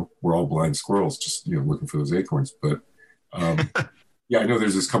 We're all blind squirrels, just looking for those acorns. But yeah, I know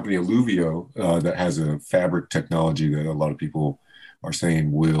there's this company Alluvio that has a fabric technology that a lot of people are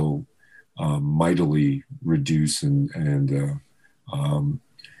saying will mightily reduce and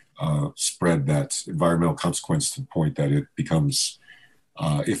spread that environmental consequence to the point that it becomes,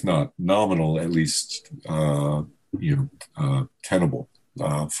 if not nominal, at least tenable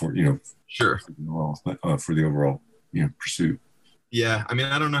for Sure. for the overall pursuit. Yeah, I mean,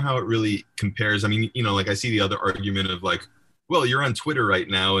 I don't know how it really compares. I mean, like I see the other argument of like, well, you're on Twitter right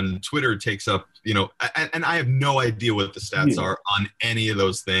now, and Twitter takes up, and I have no idea what the stats are on any of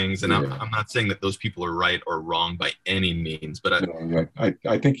those things. And I'm not saying that those people are right or wrong by any means, but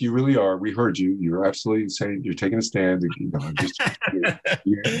I think you really are. We heard you. You're absolutely saying you're taking a stand.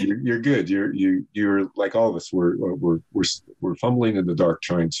 You're good. You're like all of us. We're fumbling in the dark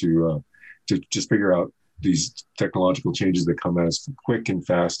trying to just figure out these technological changes that come at us quick and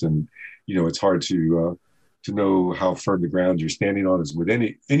fast, and it's hard to know how firm the ground you're standing on is with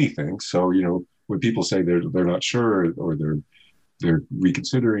anything. So when people say they're not sure, or they're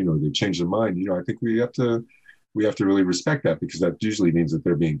reconsidering, or they change their mind, I think we have to really respect that, because that usually means that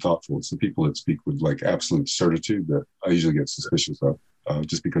they're being thoughtful. It's the people that speak with like absolute certitude that I usually get suspicious of,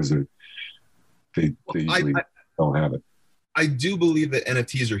 just because they usually don't have it. I do believe that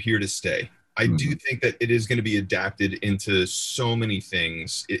NFTs are here to stay. I do think that it is going to be adapted into so many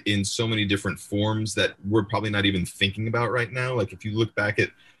things in so many different forms that we're probably not even thinking about right now. Like if you look back at,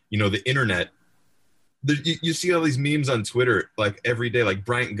 the internet, you see all these memes on Twitter, like every day, like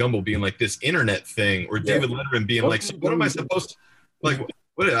Bryant Gumbel being like this internet thing, or David Letterman being like, so what am I supposed to, like,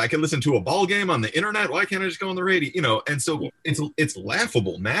 what, I can listen to a ball game on the internet? Why can't I just go on the radio? And so it's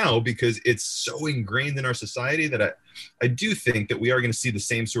laughable now because it's so ingrained in our society that I do think that we are going to see the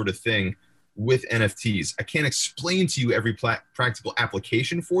same sort of thing with NFTs. I can't explain to you every practical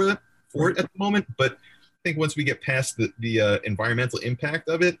application for it at the moment, but I think once we get past the environmental impact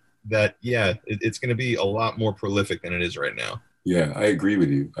of it, that it's going to be a lot more prolific than it is right now. Yeah, I agree with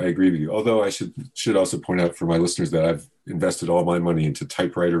you. Although I should also point out for my listeners that I've invested all my money into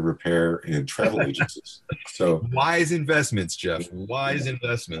typewriter repair and travel agencies. So wise investments, Jeff. Wise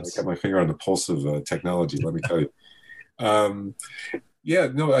investments. I got my finger on the pulse of technology. Let me tell you. Yeah,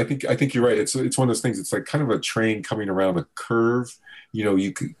 no, I think you're right. It's one of those things. It's like kind of a train coming around a curve.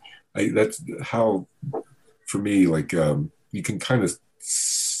 That's how, for me, like you can kind of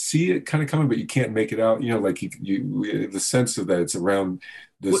see it kind of coming, but you can't make it out. Like the sense of that it's around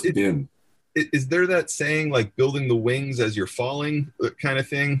this bin. Is there that saying like building the wings as you're falling kind of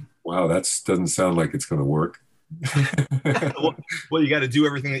thing? Wow, that doesn't sound like it's going to work. well, you got to do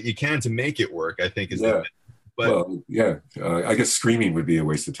everything that you can to make it work, I think is the But, I guess screaming would be a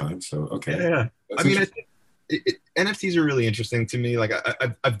waste of time. So, okay. Yeah. I mean, NFTs are really interesting to me. Like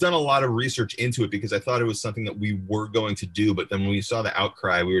I've done a lot of research into it because I thought it was something that we were going to do. But then when we saw the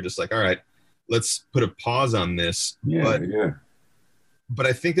outcry, we were just like, all right, let's put a pause on this. But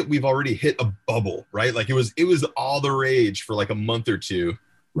I think that we've already hit a bubble, right? Like it was all the rage for like a month or two.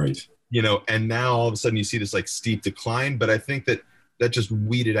 Right. And now all of a sudden you see this like steep decline. But I think that just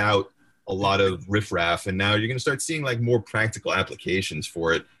weeded out a lot of riffraff, and now you're going to start seeing like more practical applications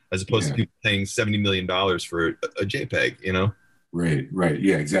for it, as opposed to people paying $70 million for a JPEG. Right.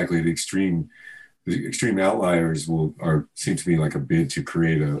 Yeah, exactly. The extreme outliers seem to be like a bid to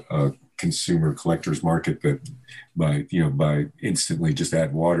create a consumer collector's market that by instantly just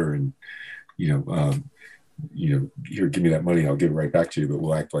add water and here, give me that money, I'll give it right back to you, but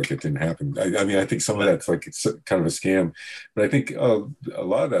we'll act like it didn't happen. I mean, I think some of that's like it's kind of a scam, but I think a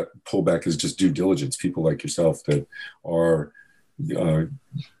lot of that pullback is just due diligence. People like yourself that are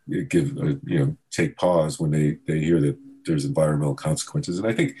take pause when they hear that there's environmental consequences, and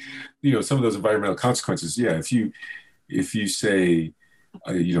I think some of those environmental consequences. Yeah, if you say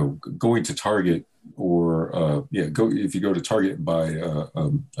going to Target or if you go to Target and buy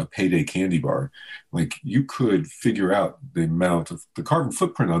a Payday candy bar, like you could figure out the amount of the carbon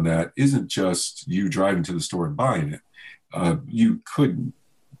footprint on that isn't just you driving to the store and buying it. You could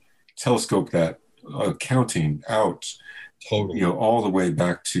telescope that counting out totally, all the way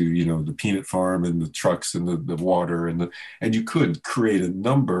back to the peanut farm and the trucks and the water and you could create a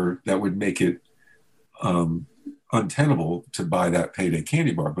number that would make it untenable to buy that Payday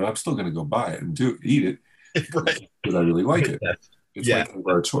candy bar, but I'm still going to go buy it and eat it because I really like it. It's like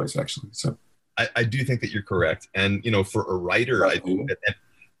our choice, actually. So I do think that you're correct. And, for a writer, I do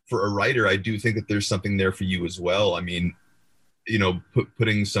think that there's something there for you as well. I mean,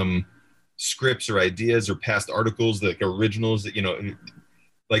 putting some scripts or ideas or past articles, like originals that,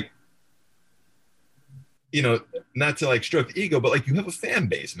 like, not to like stroke the ego, but like you have a fan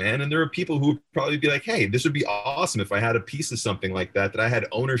base, man. And there are people who would probably be like, hey, this would be awesome if I had a piece of something like that I had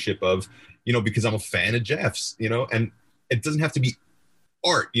ownership of, because I'm a fan of Jeff's, and it doesn't have to be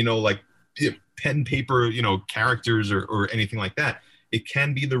art, like pen, paper, characters or anything like that. It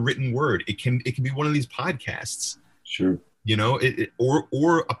can be the written word. It can be one of these podcasts. Sure.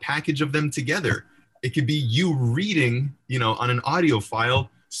 Or a package of them together. It could be you reading, on an audio file,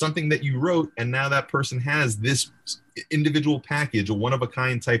 something that you wrote, and now that person has this individual package, a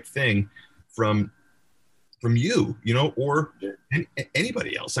one-of-a-kind type thing from you, or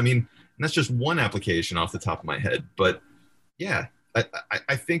anybody else. I mean, that's just one application off the top of my head. But yeah,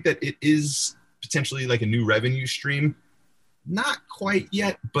 I think that it is potentially like a new revenue stream. Not quite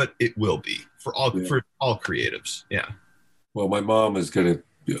yet, but it will be for all creatives. Yeah. Well, my mom is going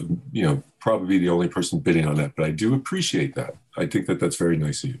to, probably be the only person bidding on that, but I do appreciate that. I think that that's very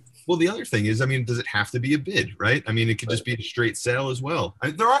nice of you. Well, the other thing is, I mean, does it have to be a bid, right? I mean, it could just be a straight sale as well.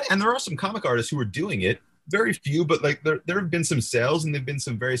 There are some comic artists who are doing it. Very few, but like there have been some sales, and there've been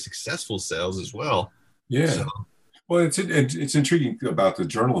some very successful sales as well. Yeah. So. Well, it's intriguing about the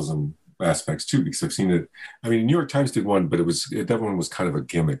journalism aspects too, because I've seen it. I mean, New York Times did one, but that one was kind of a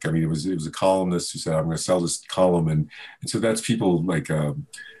gimmick. I mean, it was a columnist who said, "I'm going to sell this column," and so that's people like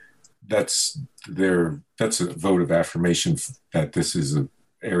that's a vote of affirmation that this is an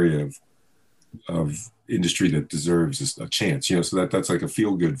area of industry that deserves a chance. So that's like a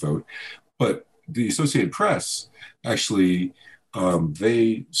feel good vote. But the Associated Press actually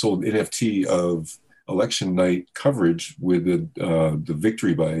they sold an NFT of election night coverage with the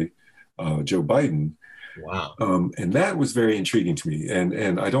victory by Joe Biden. Wow. And that was very intriguing to me.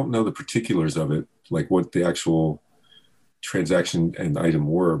 And I don't know the particulars of it, like what the actual transaction and item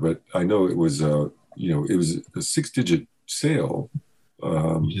were, but I know it was it was a 6-digit sale.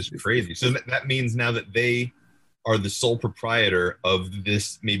 Which is crazy. So that means now that they are the sole proprietor of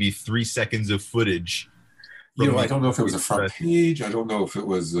this maybe 3 seconds of footage. I don't know if it was a front page. I don't know if it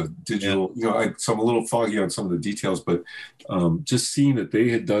was a digital, so I'm a little foggy on some of the details, but just seeing that they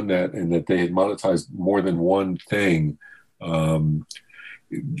had done that and that they had monetized more than one thing was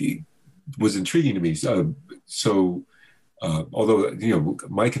intriguing to me. Although,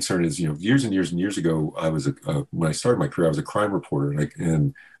 my concern is, years and years and years ago, I was when I started my career, I was a crime reporter,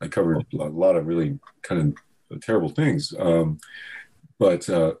 and I covered a lot of really kind of terrible things. But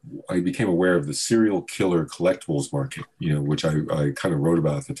I became aware of the serial killer collectibles market, which I kind of wrote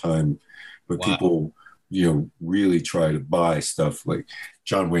about at the time. But wow. People, really try to buy stuff like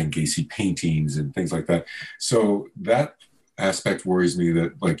John Wayne Gacy paintings and things like that. So that aspect worries me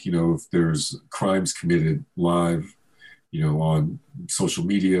that, if there's crimes committed live, on social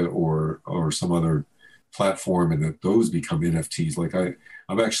media or some other platform, and that those become NFTs. I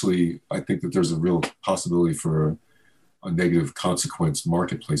think that there's a real possibility for a negative consequence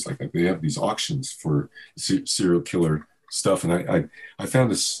marketplace like that. They have these auctions for serial killer stuff. And I found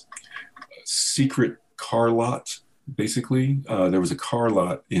this secret car lot, basically. There was a car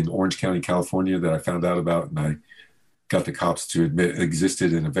lot in Orange County, California that I found out about, and I got the cops to admit it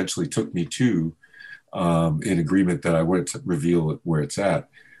existed, and eventually took me to in agreement that I wouldn't reveal where it's at.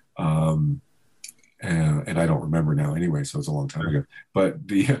 And I don't remember now anyway, so it's a long time ago. But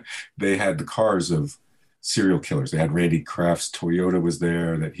they had the cars of serial killers. They had Randy Kraft's Toyota was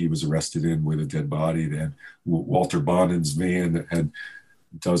there that he was arrested in with a dead body. They had Walter Bonin's van that had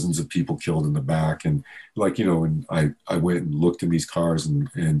dozens of people killed in the back. And and I went and looked in these cars,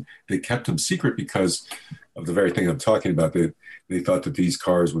 and they kept them secret because of the very thing I'm talking about. They thought that these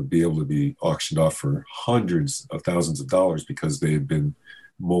cars would be able to be auctioned off for hundreds of thousands of dollars because they had been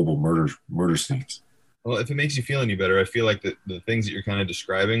mobile murder scenes. Well, if it makes you feel any better, I feel like the things that you're kind of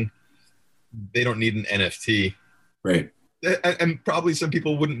describing, they don't need an NFT. Right. And probably some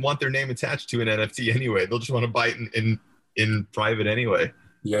people wouldn't want their name attached to an NFT anyway. They'll just want to buy it in private anyway.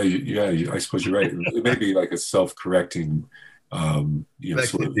 Yeah, I suppose you're right. It may be like a self-correcting,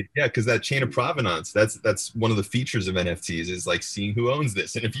 because that chain of provenance, that's one of the features of NFTs is like seeing who owns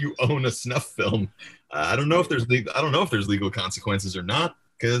this. And if you own a snuff film, I don't know if there's legal consequences or not,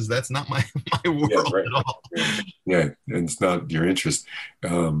 because that's not my world at all. Yeah, and it's not your interest.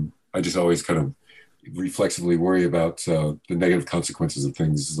 I just always kind of reflexively worry about the negative consequences of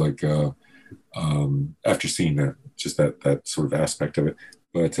things, like after seeing that sort of aspect of it.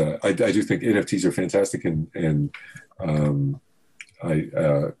 But I do think NFTs are fantastic, and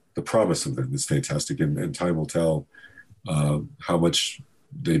the promise of them is fantastic, and time will tell how much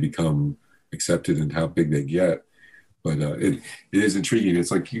they become accepted and how big they get. But it is intriguing. It's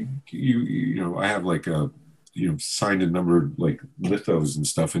like you know, I have like a, you know, signed and numbered like lithos and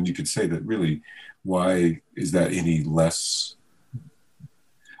stuff, and you could say that really, why is that any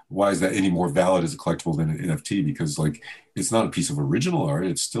more valid as a collectible than an NFT? Because like, it's not a piece of original art,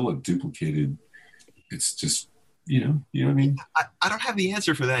 it's still a duplicated, it's just, you know what I mean? I don't have the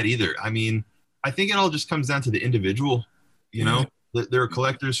answer for that either. I mean, I think it all just comes down to the individual, you know. There are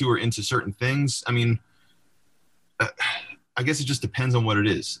collectors who are into certain things. I mean, I guess it just depends on what it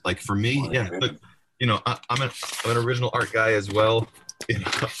is. Like for me, look, you know, I'm an original art guy as well. You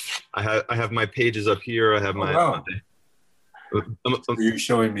know, I have my pages up here. I have my. Wow. You're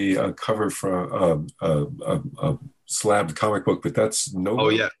showing me a cover from a slabbed comic book, but that's Nova. Oh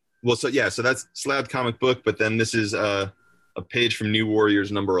yeah, well, so that's slabbed comic book, but then this is a page from New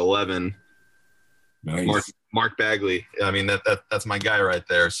Warriors number 11. Nice. Mark Bagley. I mean, that's my guy right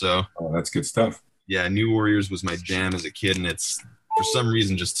there. So. Oh, that's good stuff. Yeah, New Warriors was my jam as a kid, and it's for some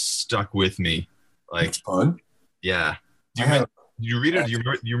reason just stuck with me. Like, it's fun. Yeah. Did you read it? Do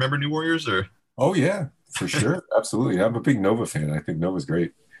you remember New Warriors or? Oh yeah, for sure, absolutely. I'm a big Nova fan. I think Nova's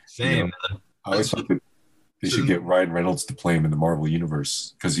great. Same. You know, I always thought that they should get Ryan Reynolds to play him in the Marvel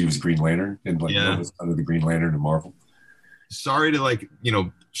universe because he was Green Lantern, and like Nova's under the Green Lantern in Marvel. Sorry to like, you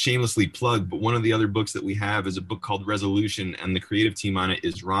know, shamelessly plug, but one of the other books that we have is a book called Resolution, and the creative team on it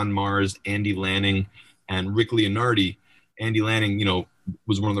is Ron Mars, Andy Lanning, and Rick Leonardi. Andy Lanning, you know,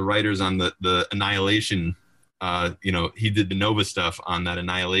 was one of the writers on the Annihilation. You know, he did the Nova stuff on that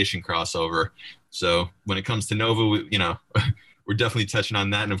Annihilation crossover. So when it comes to Nova, you know, we're definitely touching on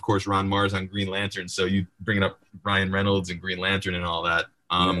that, and of course Ron Mars on Green Lantern. So you bringing up Ryan Reynolds and Green Lantern and all that.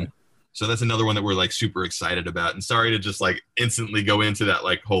 So that's another one that we're like super excited about. And sorry to just like instantly go into that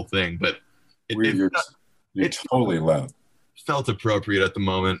like whole thing, but you're totally allowed. Felt appropriate at the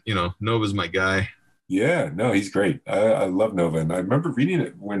moment. You know, Nova's my guy. Yeah, no, he's great. I love Nova, and I remember reading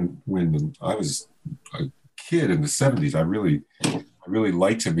it when I was a kid in the 70s. I really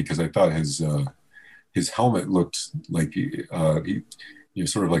liked him because I thought his helmet looked like he you know,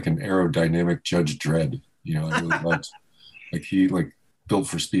 sort of like an aerodynamic Judge Dredd. You know, I really loved like he like built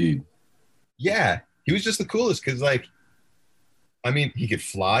for speed. Yeah, he was just the coolest because, like, I mean, he could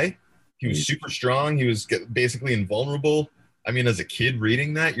fly. He was super strong. He was basically invulnerable. I mean, as a kid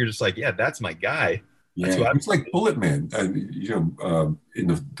reading that, you're just like, yeah, that's my guy. Yeah, it's like Bullet Man. You know, in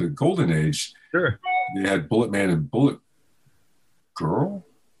the Golden Age, sure, they had Bullet Man and Bullet Girl.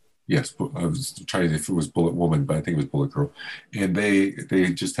 Yes, I was trying to think if it was Bullet Woman, but I think it was Bullet Girl. And they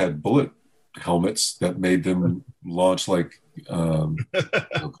just had bullet helmets that made them launch like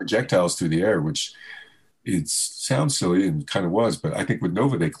projectiles through the air, which it sounds silly and kind of was, but I think with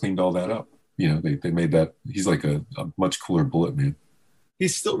Nova they cleaned all that up. You know, they made that he's like a much cooler Bullet Man.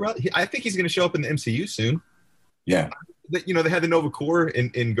 He's still I think he's going to show up in the MCU soon. Yeah, you know, they had the Nova Corps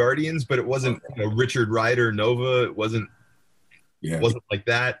in Guardians, but it wasn't, you know, Richard Rider Nova. It wasn't like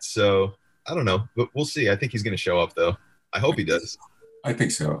that. So I don't know, but we'll see. I think he's going to show up though. I hope he does. I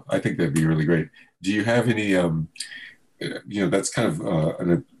think so. I think that'd be really great. Do you have any, you know, that's kind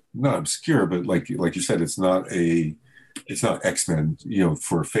of not obscure, but like you said, it's not X-Men, you know,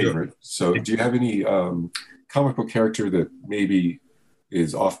 for a favorite. Sure. So do you have any comic book character that maybe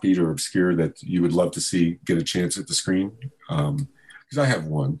is offbeat or obscure that you would love to see get a chance at the screen? Because I have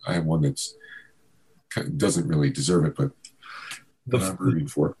one that's doesn't really deserve it, but I'm rooting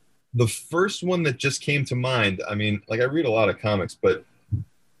for. The first one that just came to mind, I mean, like I read a lot of comics, but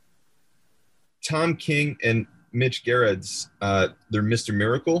Tom King and Mitch Gerads, they're Mr.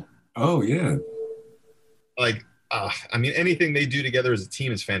 Miracle. Oh yeah. Like, I mean, anything they do together as a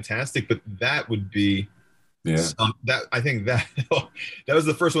team is fantastic, but that would be, that I think that was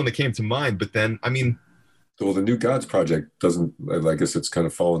the first one that came to mind. But then, I mean, well, the New Gods project doesn't, I guess it's kind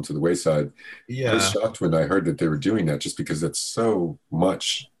of fallen to the wayside. Yeah. I was shocked when I heard that they were doing that just because that's so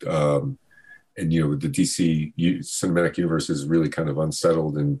much. And, you know, the DC cinematic universe is really kind of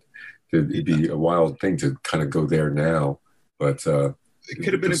unsettled, and it'd be a wild thing to kind of go there now. But it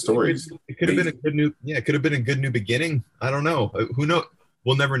could have been it could have been a good new, it could have been a good new beginning. I don't know. Who knows?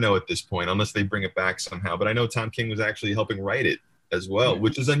 We'll never know at this point unless they bring it back somehow. But I know Tom King was actually helping write it as well,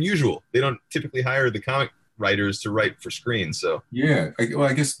 which is unusual. They don't typically hire the comic writers to write for screen. So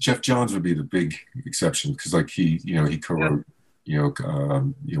I guess Jeff Johns would be the big exception because, like, he co-wrote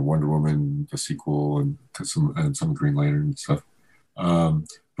Wonder Woman, the sequel, and some Green Lantern and stuff.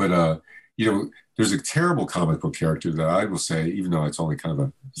 But you know, there's a terrible comic book character that I will say, even though it's only kind of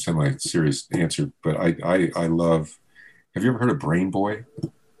a semi-serious answer, but I love. Have you ever heard of Brain Boy?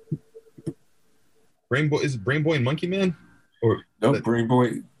 Brain Boy, is it Brain Boy and Monkey Man? Or No, Brain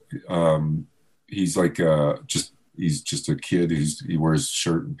Boy. He's like he's just a kid. He wears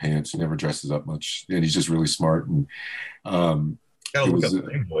shirt and pants. He never dresses up much, and he's just really smart. And gotta it look was up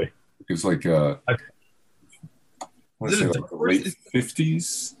Brain Boy. it was like Is want to it say a like Dark the Horse? late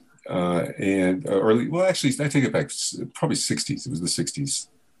 50s and early. Well, actually, I take it back. Probably 60s. It was the 60s.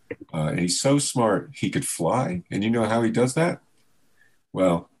 And he's so smart he could fly. And you know how he does that?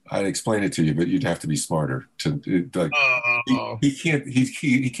 Well, I'd explain it to you, but you'd have to be smarter like. Oh. He can't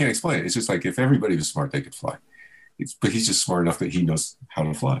explain it. It's just like if everybody was smart, they could fly. But he's just smart enough that he knows how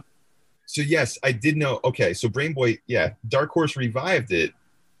to fly. So yes, I did know. Okay, so Brain Boy, yeah, Dark Horse revived it.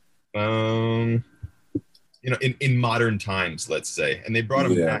 In modern times, let's say, and they brought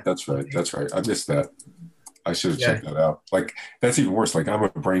him back. That's right. I missed that. I should have Yeah. checked that out. Like that's even worse. Like I'm a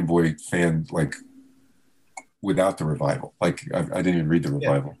Brain Boy fan. Like without the revival. Like I didn't even read the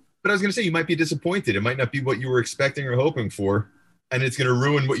revival. But I was going to say, you might be disappointed. It might not be what you were expecting or hoping for, and it's going to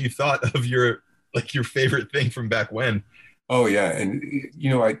ruin what you thought of your favorite thing from back when. Oh yeah, and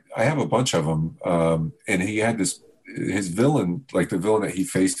I have a bunch of them. And he had his villain, like the villain that he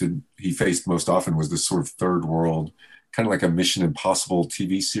faced most often was this sort of third world, kind of like a Mission Impossible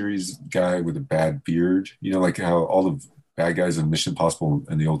TV series guy with a bad beard. You know, like how all the bad guys in Mission Impossible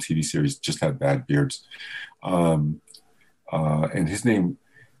and the old TV series just had bad beards. And his name,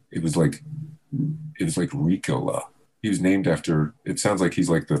 it was like Ricola. He was named after. It sounds like he's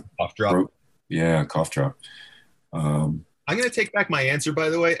like the Cough drop. Cough drop. I'm going to take back my answer, by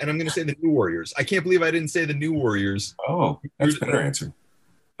the way, and I'm going to say the New Warriors. I can't believe I didn't say the New Warriors. Oh, that's a better answer.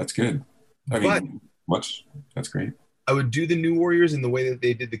 That's good. That's great. I would do the New Warriors in the way that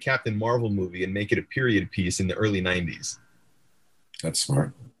they did the Captain Marvel movie and make it a period piece in the early 90s. That's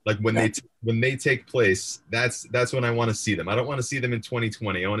smart. Like when they take place, that's when I want to see them. I don't want to see them in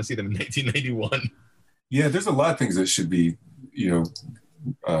 2020. I want to see them in 1991. Yeah, there's a lot of things that should be,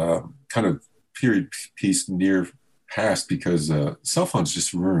 kind of period piece near past because cell phones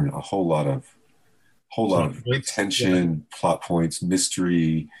just ruin a whole lot of tension, plot points,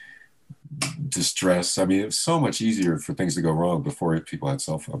 mystery, distress. I mean, it was so much easier for things to go wrong before people had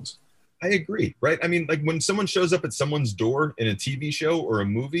cell phones. I agree, right? I mean, like when someone shows up at someone's door in a TV show or a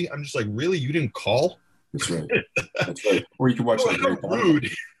movie, I'm just like, really? You didn't call? That's right. That's right. Or you can watch like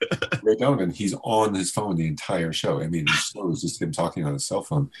Ray Donovan. He's on his phone the entire show. I mean, the show is just him talking on his cell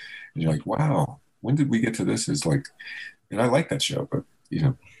phone. And you're like, wow, when did we get to this? It's like, and I like that show, but,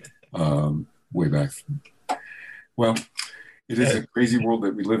 way back. Well, it is a crazy world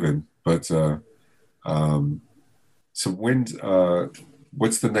that we live in. But so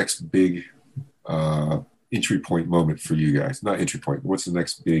what's the next big entry point moment for you guys? Not entry point. What's the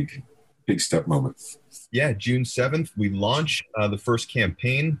next big step moment? Yeah, June 7th, we launch the first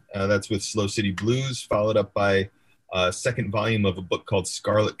campaign. That's with Slow City Blues, followed up by a second volume of a book called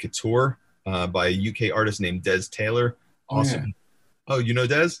Scarlet Couture by a UK artist named Des Taylor. Awesome. Yeah. Oh, you know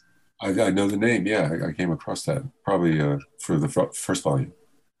Des? I know the name. Yeah, I came across that probably for the first volume.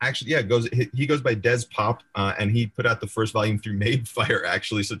 Actually, yeah, he goes by Des Pop, and he put out the first volume through Madefire,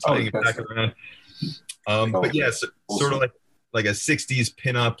 actually, so tying it back around. But yeah, sort of like a 60s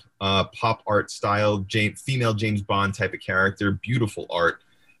pinup pop art style, female James Bond type of character, beautiful art.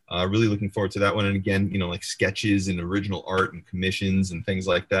 Really looking forward to that one. And again, like sketches and original art and commissions and things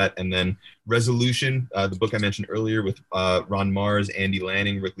like that. And then Resolution, the book I mentioned earlier with Ron Mars, Andy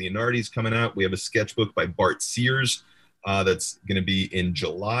Lanning, Rick Leonardi is coming out. We have a sketchbook by Bart Sears that's going to be in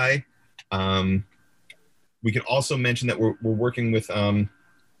July. We can also mention that we're working with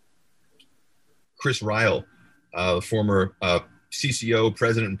Chris Ryle, former CCO,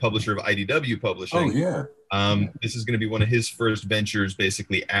 president and publisher of IDW Publishing. Oh, yeah. This is going to be one of his first ventures,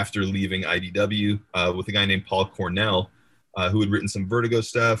 basically, after leaving IDW with a guy named Paul Cornell, who had written some Vertigo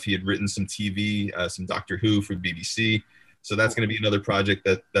stuff. He had written some TV, some Doctor Who for BBC. So that's going to be another project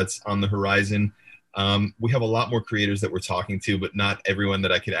that's on the horizon. We have a lot more creators that we're talking to, but not everyone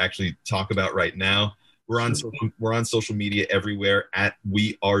that I could actually talk about right now. We're on social media everywhere at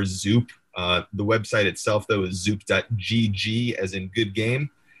We Are Zoop. The website itself, though, is zoop.gg, as in good game.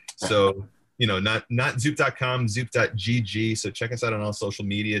 So, not zoop.com, zoop.gg. So check us out on all social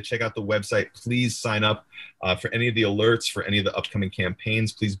media. Check out the website. Please sign up for any of the alerts for any of the upcoming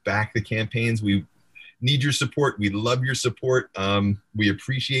campaigns. Please back the campaigns. We need your support. We love your support. We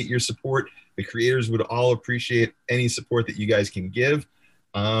appreciate your support. The creators would all appreciate any support that you guys can give.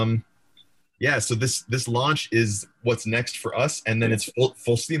 Yeah, so this launch is what's next for us, and then it's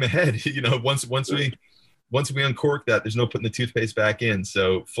full steam ahead. Once we uncork that, there's no putting the toothpaste back in.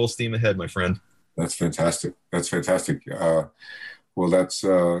 So full steam ahead, my friend. That's fantastic. Well, that's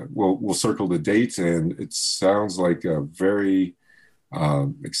we'll circle the dates, and it sounds like a very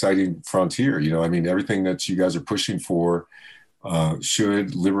exciting frontier. You know, I mean, everything that you guys are pushing for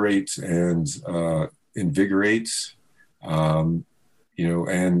should liberate and invigorate, you know,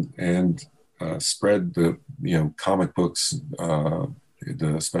 and spread the comic books,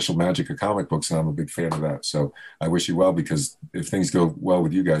 the special magic of comic books, and I'm a big fan of that. So I wish you well, because if things go well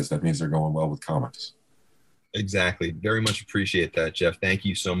with you guys, that means they're going well with comics. Exactly. Very much appreciate that, Jeff. Thank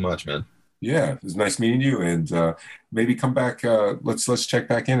you so much, man. Yeah, it was nice meeting you, and maybe come back. Let's check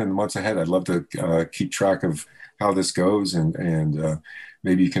back in the months ahead. I'd love to keep track of how this goes, and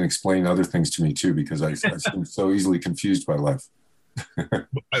maybe you can explain other things to me too, because I seem so easily confused by life.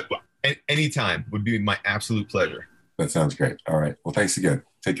 Anytime would be my absolute pleasure. That sounds great. All right. Well, thanks again.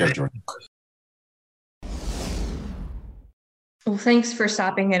 Take care, Jordan. Well, thanks for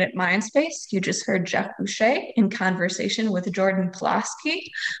stopping in at Mindspace. You just heard Jeff Boucher in conversation with Jordan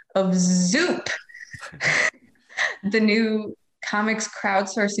Pulaski of Zoop, the new comics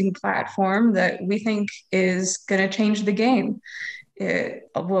crowdsourcing platform that we think is going to change the game. It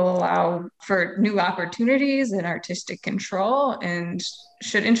will allow for new opportunities and artistic control, and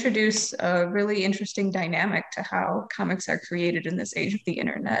should introduce a really interesting dynamic to how comics are created in this age of the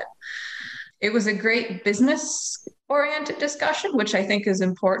internet. It was a great business-oriented discussion, which I think is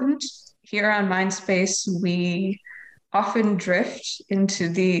important. Here on Mindspace, we often drift into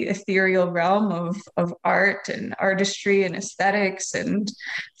the ethereal realm of art and artistry and aesthetics and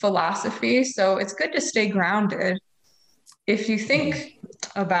philosophy. So it's good to stay grounded. If you think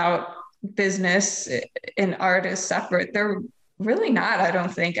about business and art as separate, they're really not, I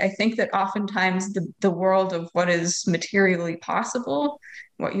don't think. I think that oftentimes the world of what is materially possible,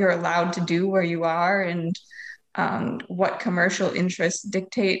 what you're allowed to do where you are, and what commercial interests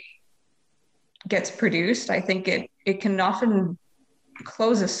dictate gets produced, I think it can often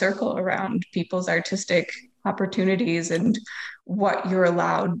close a circle around people's artistic opportunities and what you're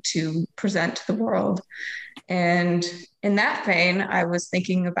allowed to present to the world. And in that vein, I was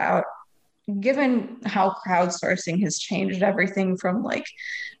thinking about, given how crowdsourcing has changed everything from like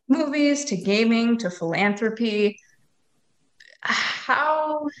movies to gaming to philanthropy,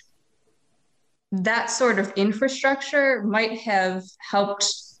 how that sort of infrastructure might have helped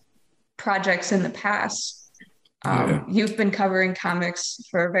projects in the past. You've been covering comics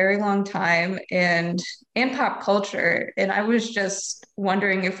for a very long time, and pop culture. And I was just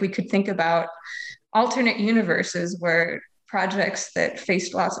wondering if we could think about alternate universes where projects that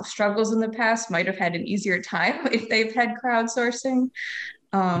faced lots of struggles in the past might have had an easier time if they've had crowdsourcing,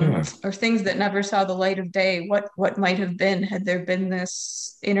 or things that never saw the light of day. What might have been had there been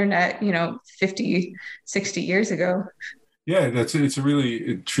this internet, 50, 60 years ago? Yeah, it's a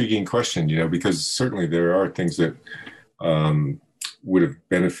really intriguing question, because certainly there are things that would have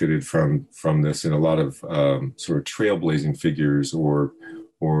benefited from this, and a lot of sort of trailblazing figures or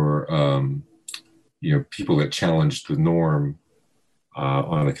people that challenged the norm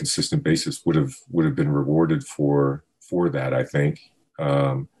on a consistent basis would have been rewarded for that. I think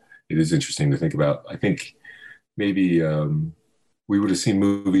it is interesting to think about. I think maybe we would have seen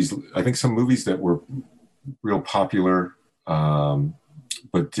movies. I think some movies that were real popular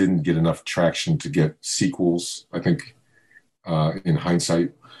but didn't get enough traction to get sequels, I think in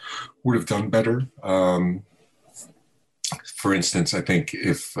hindsight would have done better. For instance, I think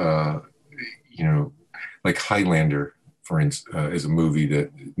if like Highlander, for instance, is a movie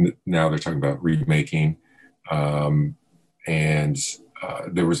that now they're talking about remaking, and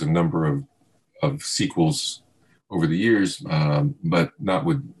there was a number of sequels over the years, but not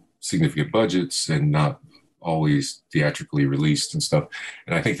with significant budgets and not always theatrically released and stuff.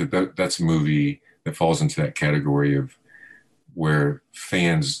 And I think that's a movie that falls into that category of where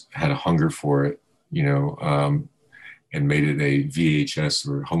fans had a hunger for it, and made it a VHS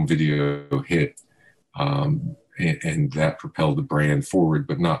or home video hit. And that propelled the brand forward,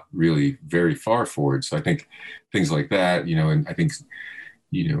 but not really very far forward. So I think things like that, and I think,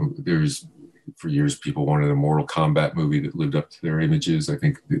 there's, for years, people wanted a Mortal Kombat movie that lived up to their images. I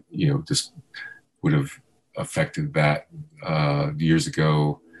think that, this would have affected that years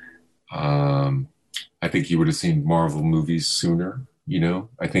ago. I think you would have seen Marvel movies sooner,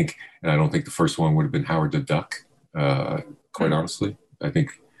 I think, and I don't think the first one would have been Howard the Duck, quite honestly. I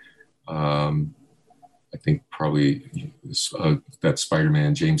think probably that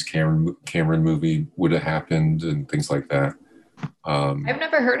Spider-Man James Cameron movie would have happened, and things like that. I've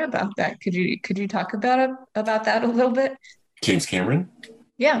never heard about that. Could you talk about that a little bit? James Cameron?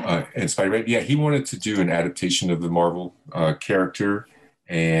 Yeah. And Spider-Man. Yeah, he wanted to do an adaptation of the Marvel character,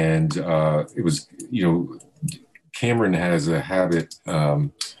 and it was, Cameron has a habit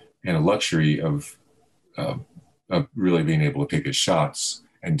and a luxury of really being able to pick his shots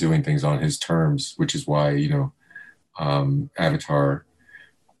and doing things on his terms, which is why, Avatar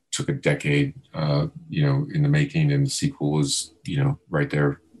took a decade, in the making, and the sequel is, right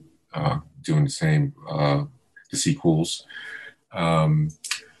there doing the same, the sequels. And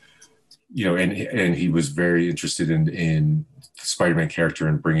he was very interested in the Spider-Man character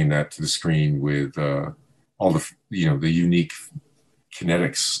and bringing that to the screen with all the, the unique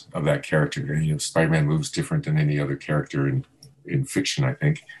kinetics of that character. Spider-Man moves different than any other character in fiction, I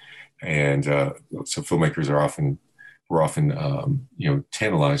think. And so filmmakers were often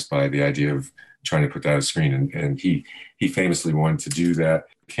tantalized by the idea of trying to put that on screen. And he famously wanted to do that.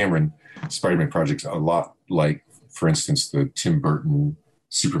 Cameron Spider-Man projects a lot like, for instance, the Tim Burton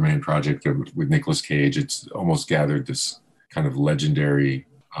Superman project with Nicolas Cage. It's almost gathered this kind of legendary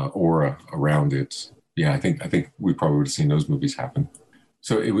aura around it. Yeah, I think we probably would have seen those movies happen.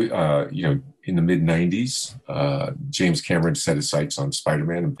 So it was, in the mid '90s, James Cameron set his sights on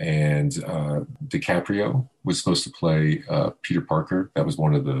Spider-Man, and DiCaprio was supposed to play Peter Parker. That was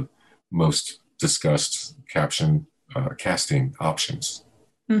one of the most discussed casting options.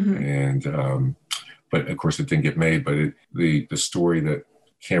 Mm-hmm. And but of course, it didn't get made. But the story that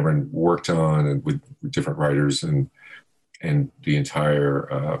Cameron worked on and with different writers and the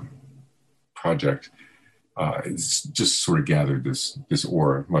entire project. It's just sort of gathered this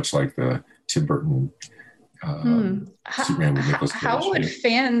aura, much like the Tim Burton Superman with Nicolas Cage. How would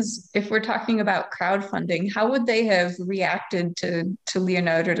fans, if we're talking about crowdfunding, how would they have reacted to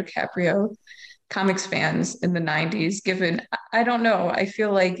Leonardo DiCaprio, comics fans in the 90s, given, I don't know, I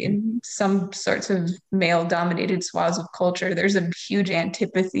feel like in some sorts of male-dominated swaths of culture, there's a huge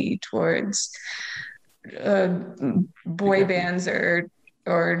antipathy towards boy bands or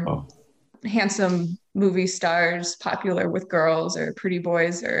handsome movie stars popular with girls or pretty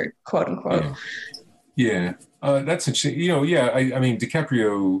boys or quote unquote. Yeah. That's interesting. I mean,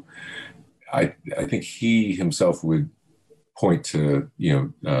 DiCaprio, I think he himself would point to,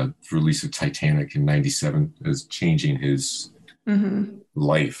 the release of Titanic in '97 as changing his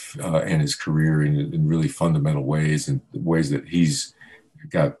life and his career in really fundamental ways, and ways that he's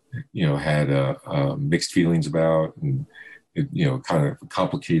got, had mixed feelings about, and kind of a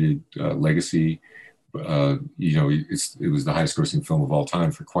complicated legacy. It was the highest grossing film of all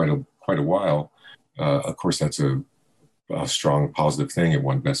time for quite a while. Of course, that's a strong positive thing. It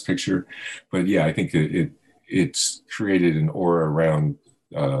won Best Picture, but yeah, I think it's created an aura around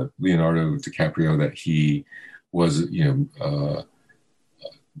Leonardo DiCaprio that he was,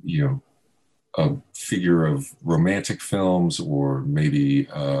 a figure of romantic films, or maybe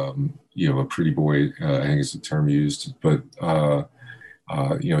a pretty boy, I think is the term used, but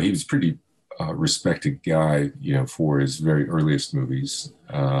he was pretty respected guy, for his very earliest movies,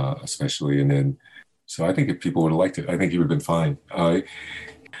 especially. And then, so I think if people would have liked it, I think he would have been fine.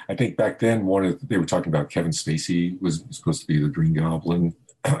 I think back then, they were talking about Kevin Spacey was supposed to be the Green Goblin,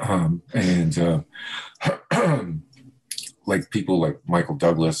 and like people like Michael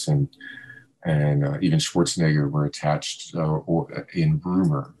Douglas and even Schwarzenegger were attached or in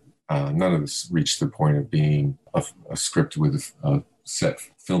rumor. None of this reached the point of being a script with a set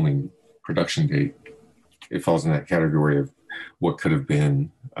filming production date. It falls in that category of what could have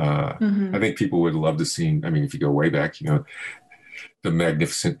been. I think people would love to see, I mean, if you go way back, The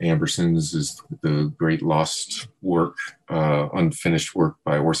Magnificent Ambersons is the great lost work, unfinished work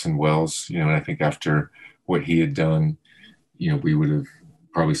by Orson Welles. And I think after what he had done, we would have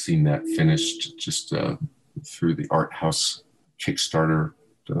probably seen that finished just through the art house Kickstarter,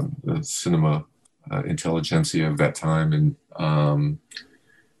 the cinema intelligentsia of that time. And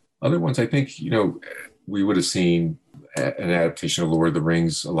other ones, I think, we would have seen an adaptation of Lord of the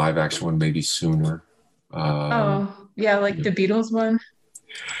Rings, a live action one, maybe sooner. Like the Beatles one.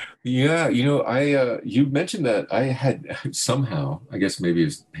 Yeah, you mentioned that. I had somehow, I guess maybe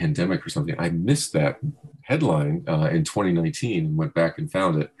it's pandemic or something, I missed that headline in 2019 and went back and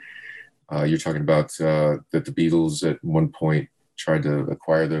found it. You're talking about that the Beatles at one point tried to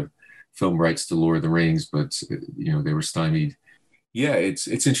acquire the film rights to Lord of the Rings, but they were stymied. Yeah, it's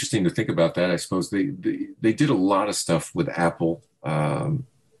interesting to think about that. I suppose they did a lot of stuff with Apple,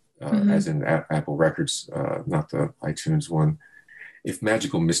 as in Apple Records, not the iTunes one. If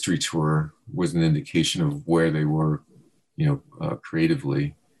Magical Mystery Tour was an indication of where they were,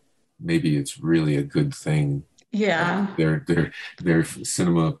 creatively, maybe it's really a good thing. Yeah, their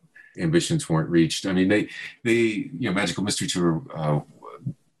cinema ambitions weren't reached. I mean, they Magical Mystery Tour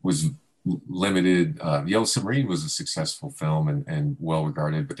was limited. Yellow Submarine was a successful film and well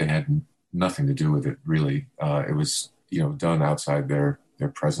regarded, but they had nothing to do with it, really. It was, done outside their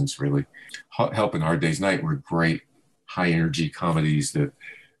presence, really. Help and Hard Day's Night were great, high energy comedies that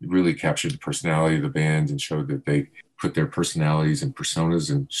really captured the personality of the band and showed that they put their personalities and personas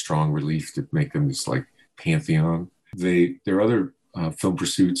in strong relief to make them this like pantheon. Their other film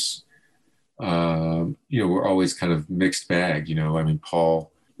pursuits, were always kind of mixed bag.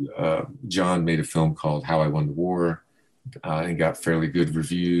 John made a film called How I Won the War and got fairly good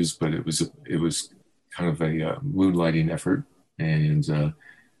reviews, but it was kind of a moonlighting effort. And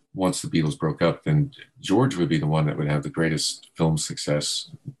once the Beatles broke up, then George would be the one that would have the greatest film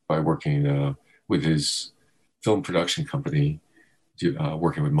success by working with his film production company,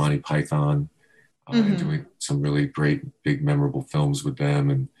 working with Monty Python, and doing some really great, big, memorable films with them.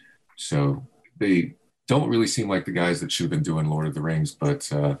 And so they don't really seem like the guys that should have been doing Lord of the Rings,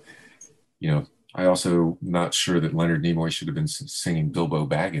 but, I also not sure that Leonard Nimoy should have been singing Bilbo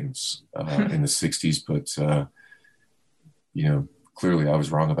Baggins in the 60s, but, clearly I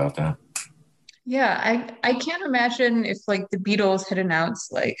was wrong about that. Yeah, I can't imagine if like the Beatles had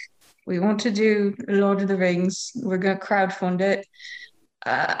announced like, we want to do Lord of the Rings, we're going to crowdfund it.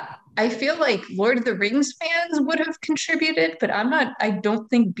 I feel like Lord of the Rings fans would have contributed, but I don't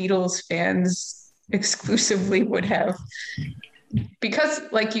think Beatles fans exclusively would have. Because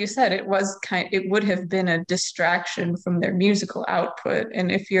like you said, it would have been a distraction from their musical output.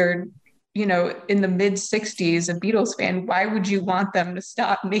 And if you're, in the mid 60s, a Beatles fan, why would you want them to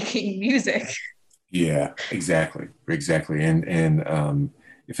stop making music? Yeah, exactly. And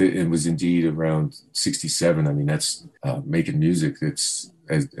if it was indeed around 67, I mean, that's making music that's,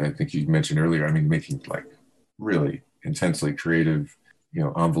 as I think you mentioned earlier, I mean, making like really intensely creative,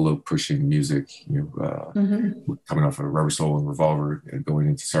 envelope pushing music, coming off of Rubber Soul and Revolver and going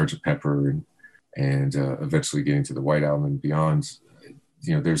into Sgt. Pepper and eventually getting to the White Album and beyond.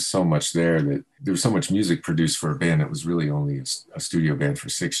 There's so much there that there was so much music produced for a band that was really only a studio band for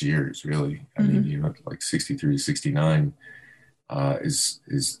 6 years, really. I mean, like 63 to 69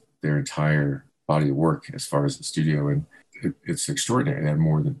 is their entire body of work as far as the studio. And it's extraordinary. They have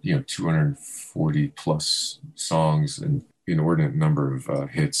more than, 240 plus songs and inordinate number of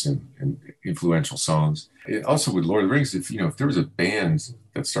hits and influential songs. Also with Lord of the Rings, if there was a band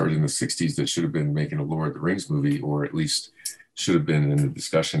that started in the 60s that should have been making a Lord of the Rings movie, or at least should have been in the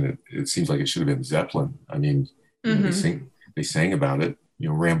discussion, it seems like it should have been Zeppelin. I mean, they sang about it.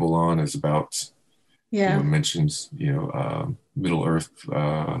 Ramble On is about, mentions, Middle Earth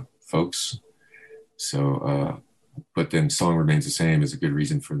folks. So, but then Song Remains the Same is a good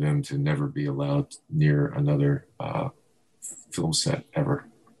reason for them to never be allowed near another film set ever.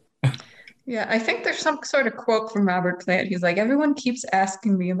 Yeah, I think there's some sort of quote from Robert Plant. He's like, everyone keeps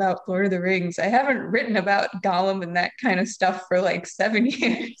asking me about Lord of the Rings. I haven't written about Gollum and that kind of stuff for like 7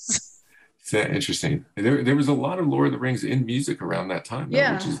 years. It's interesting. There was a lot of Lord of the Rings in music around that time,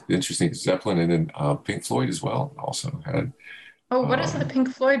 though, which is interesting. Zeppelin and then Pink Floyd as well also had. Oh, what is the Pink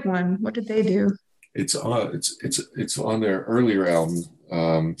Floyd one? What did they do? It's on their earlier album.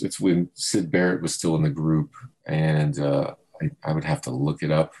 It's when Syd Barrett was still in the group, and I would have to look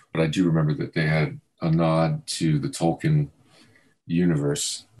it up, but I do remember that they had a nod to the Tolkien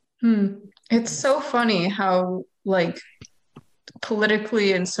universe. It's so funny how like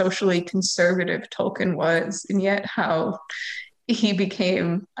politically and socially conservative Tolkien was, and yet how he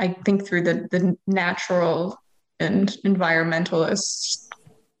became, I think, through the natural and environmentalist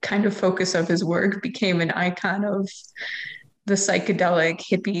kind of focus of his work, became an icon of the psychedelic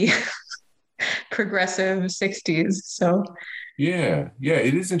hippie progressive 60s. So yeah,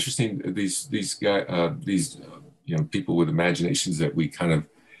 it is interesting. These guys, people with imaginations that we kind of,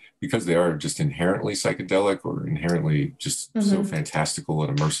 because they are just inherently psychedelic or inherently just so fantastical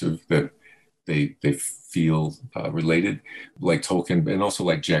and immersive that they feel related, like Tolkien and also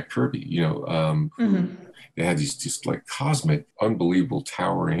like Jack Kirby. They had these just like cosmic, unbelievable,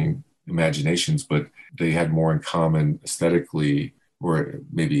 towering imaginations, but they had more in common aesthetically, or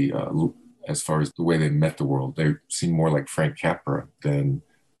maybe as far as the way they met the world. They seemed more like Frank Capra than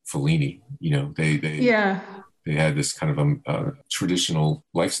Fellini. They had this kind of a traditional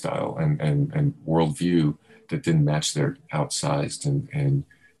lifestyle and worldview that didn't match their outsized and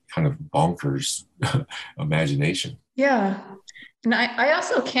kind of bonkers imagination. Yeah. And I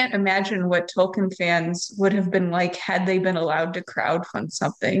also can't imagine what Tolkien fans would have been like had they been allowed to crowdfund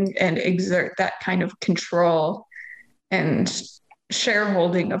something and exert that kind of control and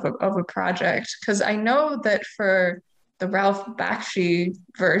shareholding of a project. Because I know that for the Ralph Bakshi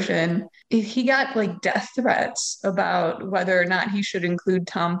version, he got like death threats about whether or not he should include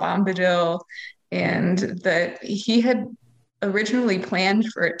Tom Bombadil, and that he had originally planned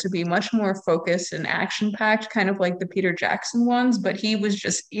for it to be much more focused and action packed, kind of like the Peter Jackson ones, but he was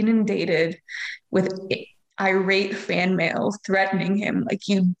just inundated with irate fan mail threatening him, like,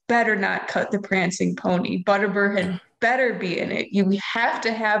 you better not cut the prancing pony. Butterbur had better be in it. You have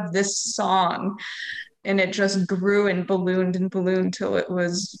to have this song. And it just grew and ballooned till it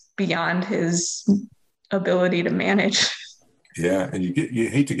was beyond his ability to manage. Yeah, and you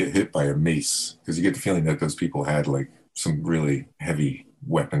hate to get hit by a mace because you get the feeling that those people had like some really heavy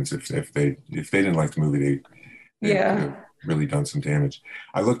weapons. If they didn't like the movie, they could have really done some damage.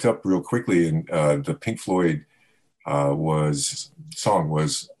 I looked up real quickly, and the Pink Floyd song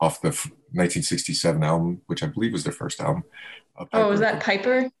was off the 1967 album, which I believe was their first album. Was that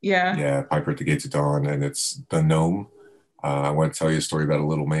Piper? Yeah. Yeah, Piper at the Gates of Dawn, and it's The Gnome. I want to tell you a story about a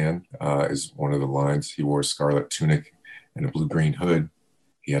little man, is one of the lines. He wore a scarlet tunic and a blue-green hood.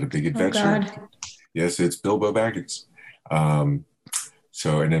 He had a big adventure. Oh, yes, it's Bilbo Baggins. And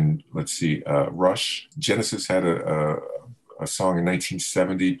then let's see, Rush. Genesis had a song in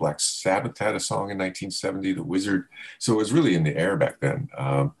 1970. Black Sabbath had a song in 1970, The Wizard. So it was really in the air back then.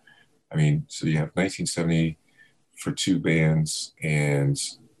 So you have 1970 for two bands, and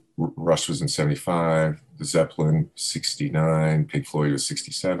Rush was in 75, the Zeppelin 69, Pink Floyd was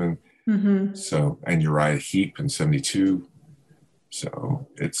 67. Mm-hmm. So, and Uriah Heep in 72. So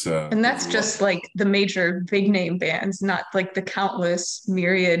it's and that's just like the major big name bands, not like the countless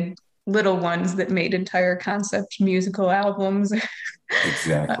myriad little ones that made entire concept musical albums.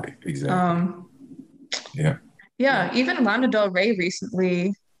 Exactly. Yeah. Even Lana Del Rey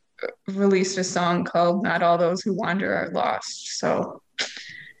recently released a song called "Not All Those Who Wander Are Lost." So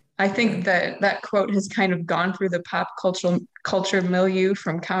I think that quote has kind of gone through the pop culture milieu,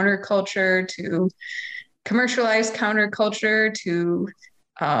 from counterculture to commercialized counterculture to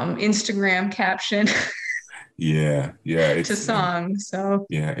Instagram caption. It's to song. So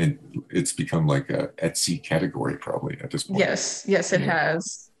and it's become like a Etsy category probably at this point. Yes, it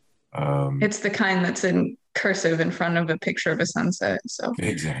has. It's the kind that's in cursive in front of a picture of a sunset. So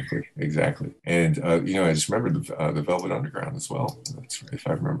exactly. And I just remembered the Velvet Underground as well. That's if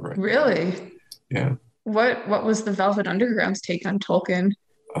I remember right. Really? Yeah. What was the Velvet Underground's take on Tolkien?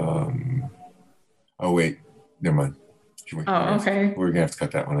 Oh wait, never mind. Okay. We're gonna have to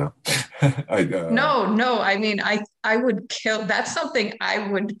cut that one out. No. I mean, I would kill. That's something I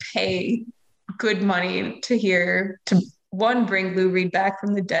would pay good money to hear. To one, bring Lou Reed back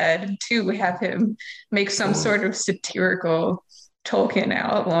from the dead. Two, have him make some sort of satirical Tolkien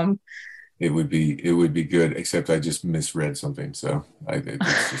album. It would be good, except I just misread something, so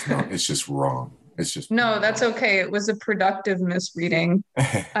it's just wrong. It's just no, that's okay. It was a productive misreading.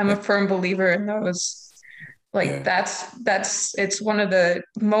 I'm a firm believer in those. That's it's one of the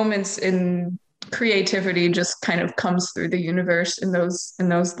moments in creativity just kind of comes through the universe in those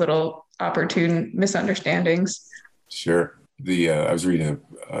little opportune misunderstandings. Sure. I was reading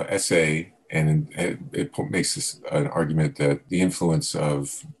an essay, and it makes an argument that the influence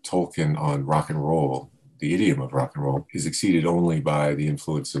of Tolkien on rock and roll, the idiom of rock and roll, is exceeded only by the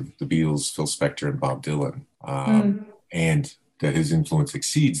influence of the Beatles, Phil Spector, and Bob Dylan, and that his influence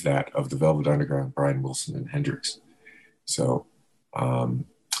exceeds that of the Velvet Underground, Brian Wilson, and Hendrix. So, and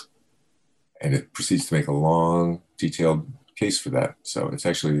it proceeds to make a long, detailed case for that. So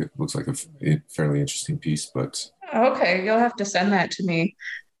it looks like a fairly interesting piece, but... Okay, you'll have to send that to me.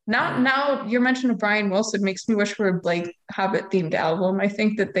 Now your mention of Brian Wilson makes me wish for a Blake Hobbit themed album. I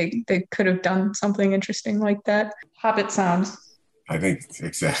think that they could have done something interesting like that. Hobbit sounds. I think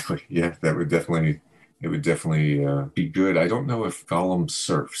exactly. Yeah, it would definitely be good. I don't know if Gollum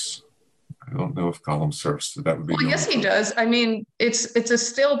surfs. So that would be. Well, yes, he does. I mean, it's a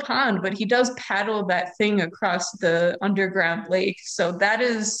still pond, but he does paddle that thing across the underground lake. So that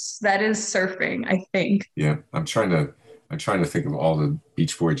is surfing, I think. Yeah, I'm trying to think of all the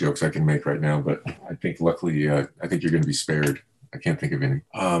Beach Boy jokes I can make right now, but I think luckily, I think you're going to be spared. I can't think of any.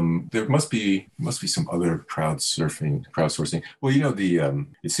 There must be some other crowdsourcing. Well,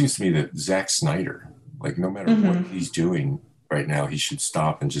 it seems to me that Zack Snyder, like no matter what he's doing right now, he should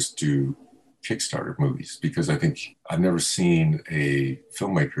stop and just do Kickstarter movies, because I think I've never seen a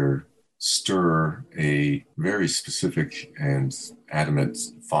filmmaker stir a very specific and adamant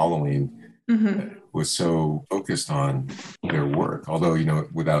following that was so focused on their work. Although,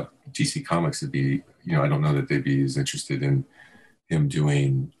 without DC Comics, it'd be, I don't know that they'd be as interested in him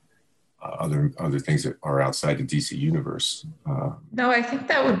doing other things that are outside the DC universe. No, I think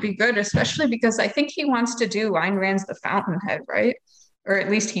that would be good, especially because I think he wants to do Ayn Rand's The Fountainhead, right? Or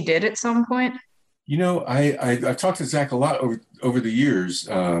at least he did at some point. I've talked to Zach a lot over the years,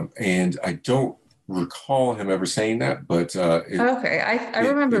 and I don't recall him ever saying that, but Okay, I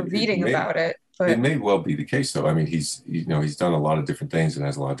remember reading about it, but it may well be the case, though. I mean, he's done a lot of different things and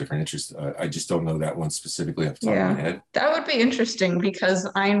has a lot of different interests. I just don't know that one specifically off the top of my head. That would be interesting because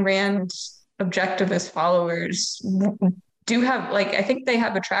Ayn Rand's objectivist followers do have, like, I think they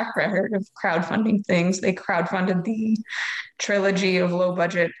have a track record of crowdfunding things. They crowdfunded the trilogy of low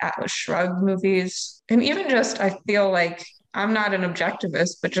budget Atlas Shrugged movies. And even just, I feel like I'm not an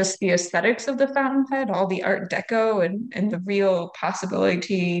objectivist, but just the aesthetics of the Fountainhead, all the Art Deco and the real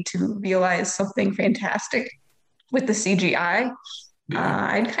possibility to realize something fantastic with the CGI.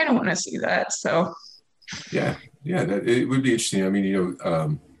 I'd kind of want to see that. So, yeah, it would be interesting. I mean,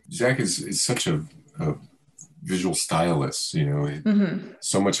 Zach is such a visual stylist.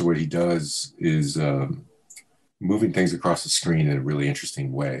 So much of what he does is moving things across the screen in a really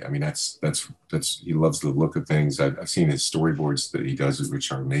interesting way. I mean, that's he loves the look of things. I've seen his storyboards that he does,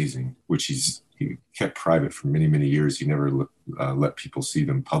 which are amazing, which he kept private for many, many years. He never let people see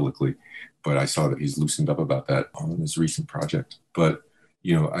them publicly, but I saw that he's loosened up about that on his recent project. But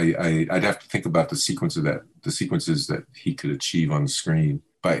I'd have to think about the sequences that he could achieve on the screen.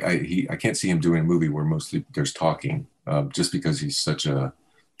 But I can't see him doing a movie where mostly there's talking, just because he's such a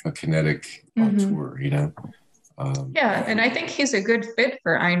kinetic auteur, and I think he's a good fit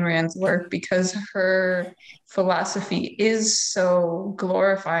for Ayn Rand's work because her philosophy is so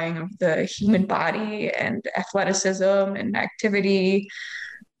glorifying of the human body and athleticism and activity.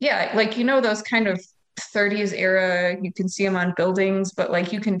 Yeah, like, those kind of 30s era, you can see them on buildings, but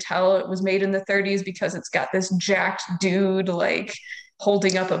like you can tell it was made in the 30s because it's got this jacked dude like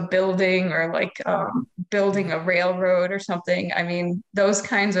holding up a building or like building a railroad or something. I mean, those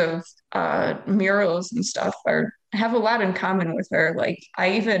kinds of murals and stuff have a lot in common with her. Like,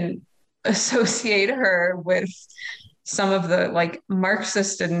 I even associate her with some of the like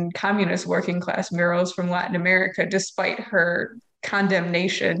Marxist and communist working class murals from Latin America, despite her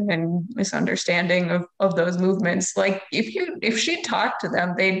condemnation and misunderstanding of those movements. Like, if she talked to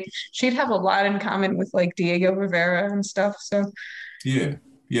them, she'd have a lot in common with like Diego Rivera and stuff. So yeah,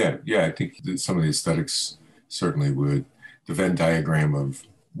 I think that some of the aesthetics certainly would. The Venn diagram of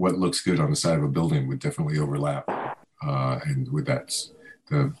what looks good on the side of a building would definitely overlap, and with that,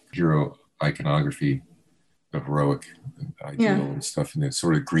 the hero iconography, the heroic ideal and stuff, and the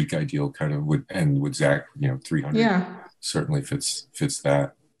sort of Greek ideal kind of would end with Zach. 300 certainly fits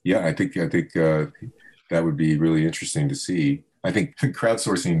that. Yeah, I think that would be really interesting to see. I think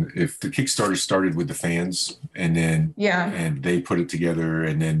crowdsourcing, if the Kickstarter started with the fans and then and they put it together,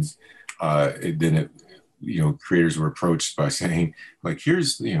 and then creators were approached by saying, like,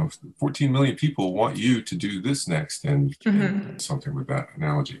 here's 14 million people want you to do this next, and something with that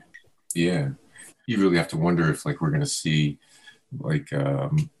analogy. Yeah, you really have to wonder if like we're going to see like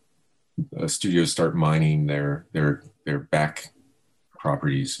studios start mining their back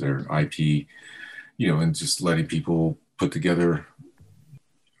properties, their IP, and just letting people put together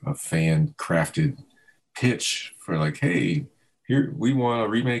a fan crafted pitch for like, hey, here we want a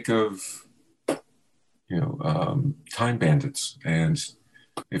remake of Time Bandits, and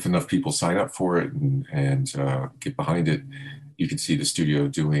if enough people sign up for it and get behind it, you can see the studio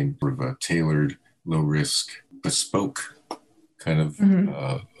doing sort of a tailored, low risk, bespoke kind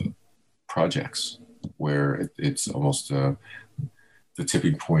of projects where it's almost the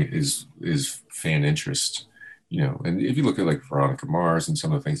tipping point is fan interest. And if you look at like Veronica Mars and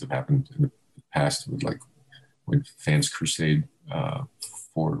some of the things that happened in the past with like when fans crusade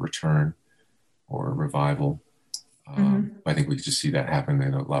for a return or a revival, I think we could just see that happen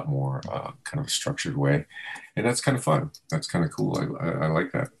in a lot more kind of structured way, and that's kind of fun. That's kind of cool. I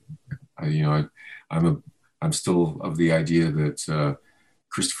like that. I'm still of the idea that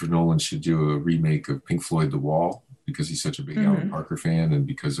Christopher Nolan should do a remake of Pink Floyd The Wall, because he's such a big Alan Parker fan, and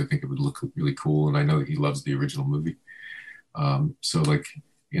because I think it would look really cool, and I know that he loves the original movie. So like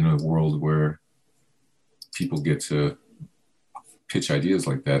in a world where people get to pitch ideas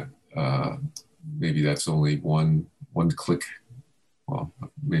like that, maybe that's only one click, well,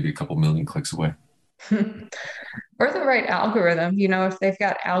 maybe a couple million clicks away. Or the right algorithm, if they've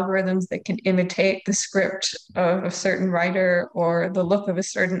got algorithms that can imitate the script of a certain writer or the look of a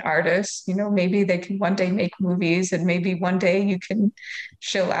certain artist, maybe they can one day make movies, and maybe one day you can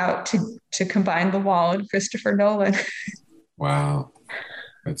chill out to combine The Wall and Christopher Nolan. Wow,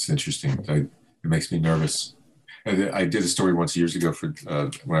 that's interesting. It makes me nervous. I did a story once years ago for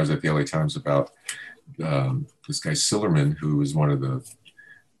when I was at the LA Times about this guy Sillerman, who was one of the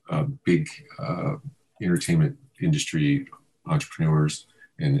big entertainment industry entrepreneurs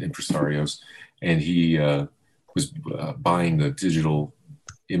and impresarios, and he was buying the digital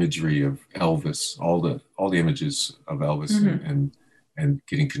imagery of Elvis, all the images of Elvis, and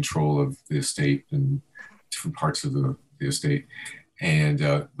getting control of the estate and different parts of the estate, and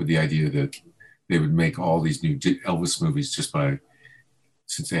with the idea that they would make all these new Elvis movies just by,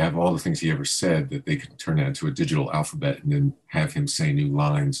 since they have all the things he ever said, that they could turn that into a digital alphabet and then have him say new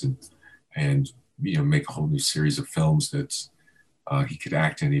lines and make a whole new series of films that he could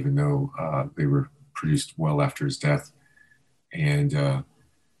act in, even though they were produced well after his death. And I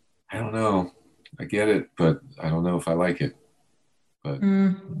don't know, I get it, but I don't know if I like it. But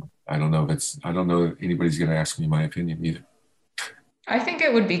I don't know if anybody's going to ask me my opinion either. I think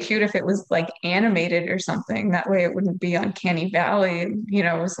it would be cute if it was like animated or something. That way it wouldn't be Uncanny Valley,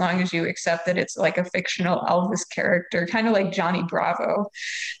 as long as you accept that it's like a fictional Elvis character, kind of like Johnny Bravo.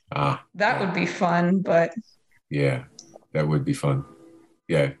 That would be fun, but. Yeah, that would be fun.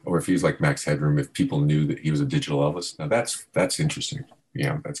 Yeah, or if he was like Max Headroom, if people knew that he was a digital Elvis. Now that's interesting.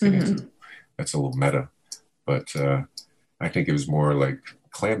 That's getting into, that's a little meta. But I think it was more like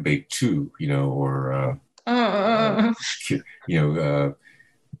Clambake 2, or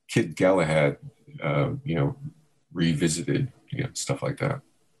Kid Galahad, revisited, stuff like that.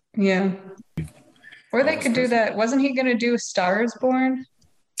 Yeah. Or they could do that. Wasn't he going to do Star is Born?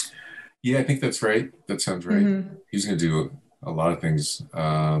 Yeah, I think that's right. That sounds right. He's going to do a lot of things.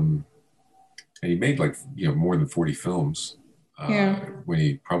 And he made more than 40 films when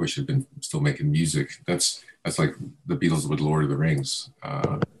he probably should have been still making music. That's like the Beatles with Lord of the Rings.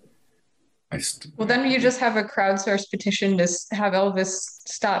 Well, then you just have a crowdsourced petition to have Elvis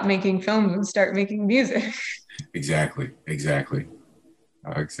stop making films and start making music. Exactly. And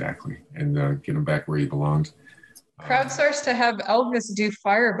get him back where he belonged. Crowdsourced to have Elvis do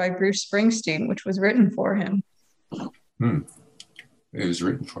Fire by Bruce Springsteen, which was written for him. It was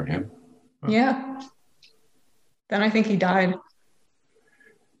written for him. Wow. Yeah. Then I think he died.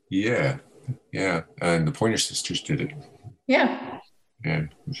 Yeah. And the Pointer Sisters did it. Yeah. Yeah,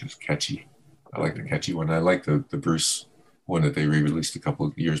 which is catchy. I like the catchy one. I like the Bruce one that they re-released a couple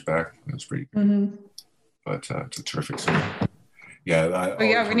of years back. It was pretty good. But it's a terrific song. Yeah.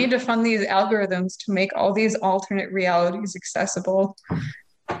 We need to fund these algorithms to make all these alternate realities accessible.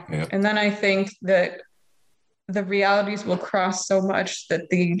 Yeah. And then I think that the realities will cross so much that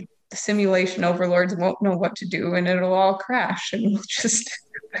the simulation overlords won't know what to do, and it'll all crash, and we'll just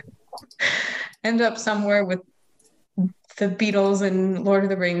end up somewhere with the Beatles and Lord of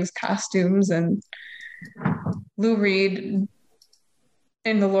the Rings costumes and Lou Reed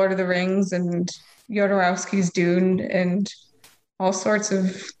in the Lord of the Rings and Jodorowsky's Dune and all sorts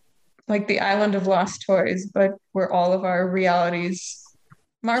of like the Island of Lost Toys, but where all of our realities,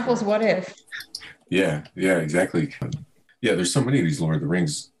 Marvel's What If. Yeah, exactly. Yeah, there's so many of these Lord of the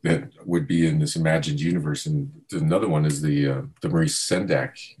Rings that would be in this imagined universe. And another one is the Maurice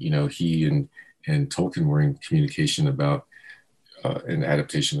Sendak. He and Tolkien were in communication about an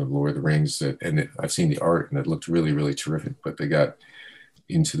adaptation of Lord of the Rings. And I've seen the art, and it looked really, really terrific. But they got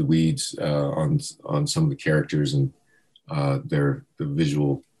into the weeds on some of the characters and the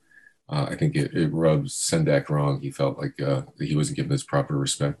visual. I think it rubbed Sendak wrong. He felt like he wasn't given his proper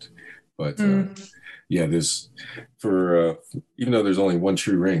respect. But there's even though there's only one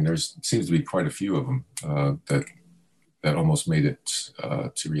true ring, there seems to be quite a few of them that almost made it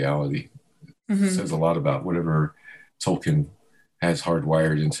to reality. It says a lot about whatever Tolkien has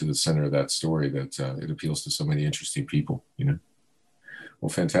hardwired into the center of that story, that it appeals to so many interesting people. Well,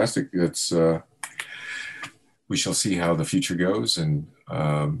 fantastic. That's we shall see how the future goes, and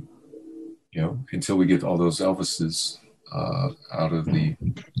until we get all those Elvises out of the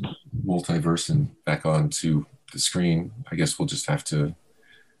multiverse and back onto the screen, I guess we'll just have to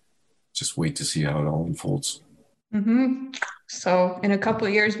wait to see how it all unfolds. So in a couple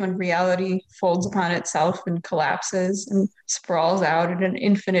of years, when reality folds upon itself and collapses and sprawls out in an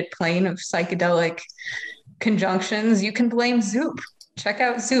infinite plane of psychedelic conjunctions, you can blame Zoop. Check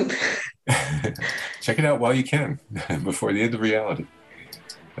out Zoop. Check it out while you can, before the end of reality.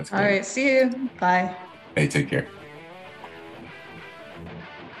 That's great. All right, see you. Bye. Hey, take care.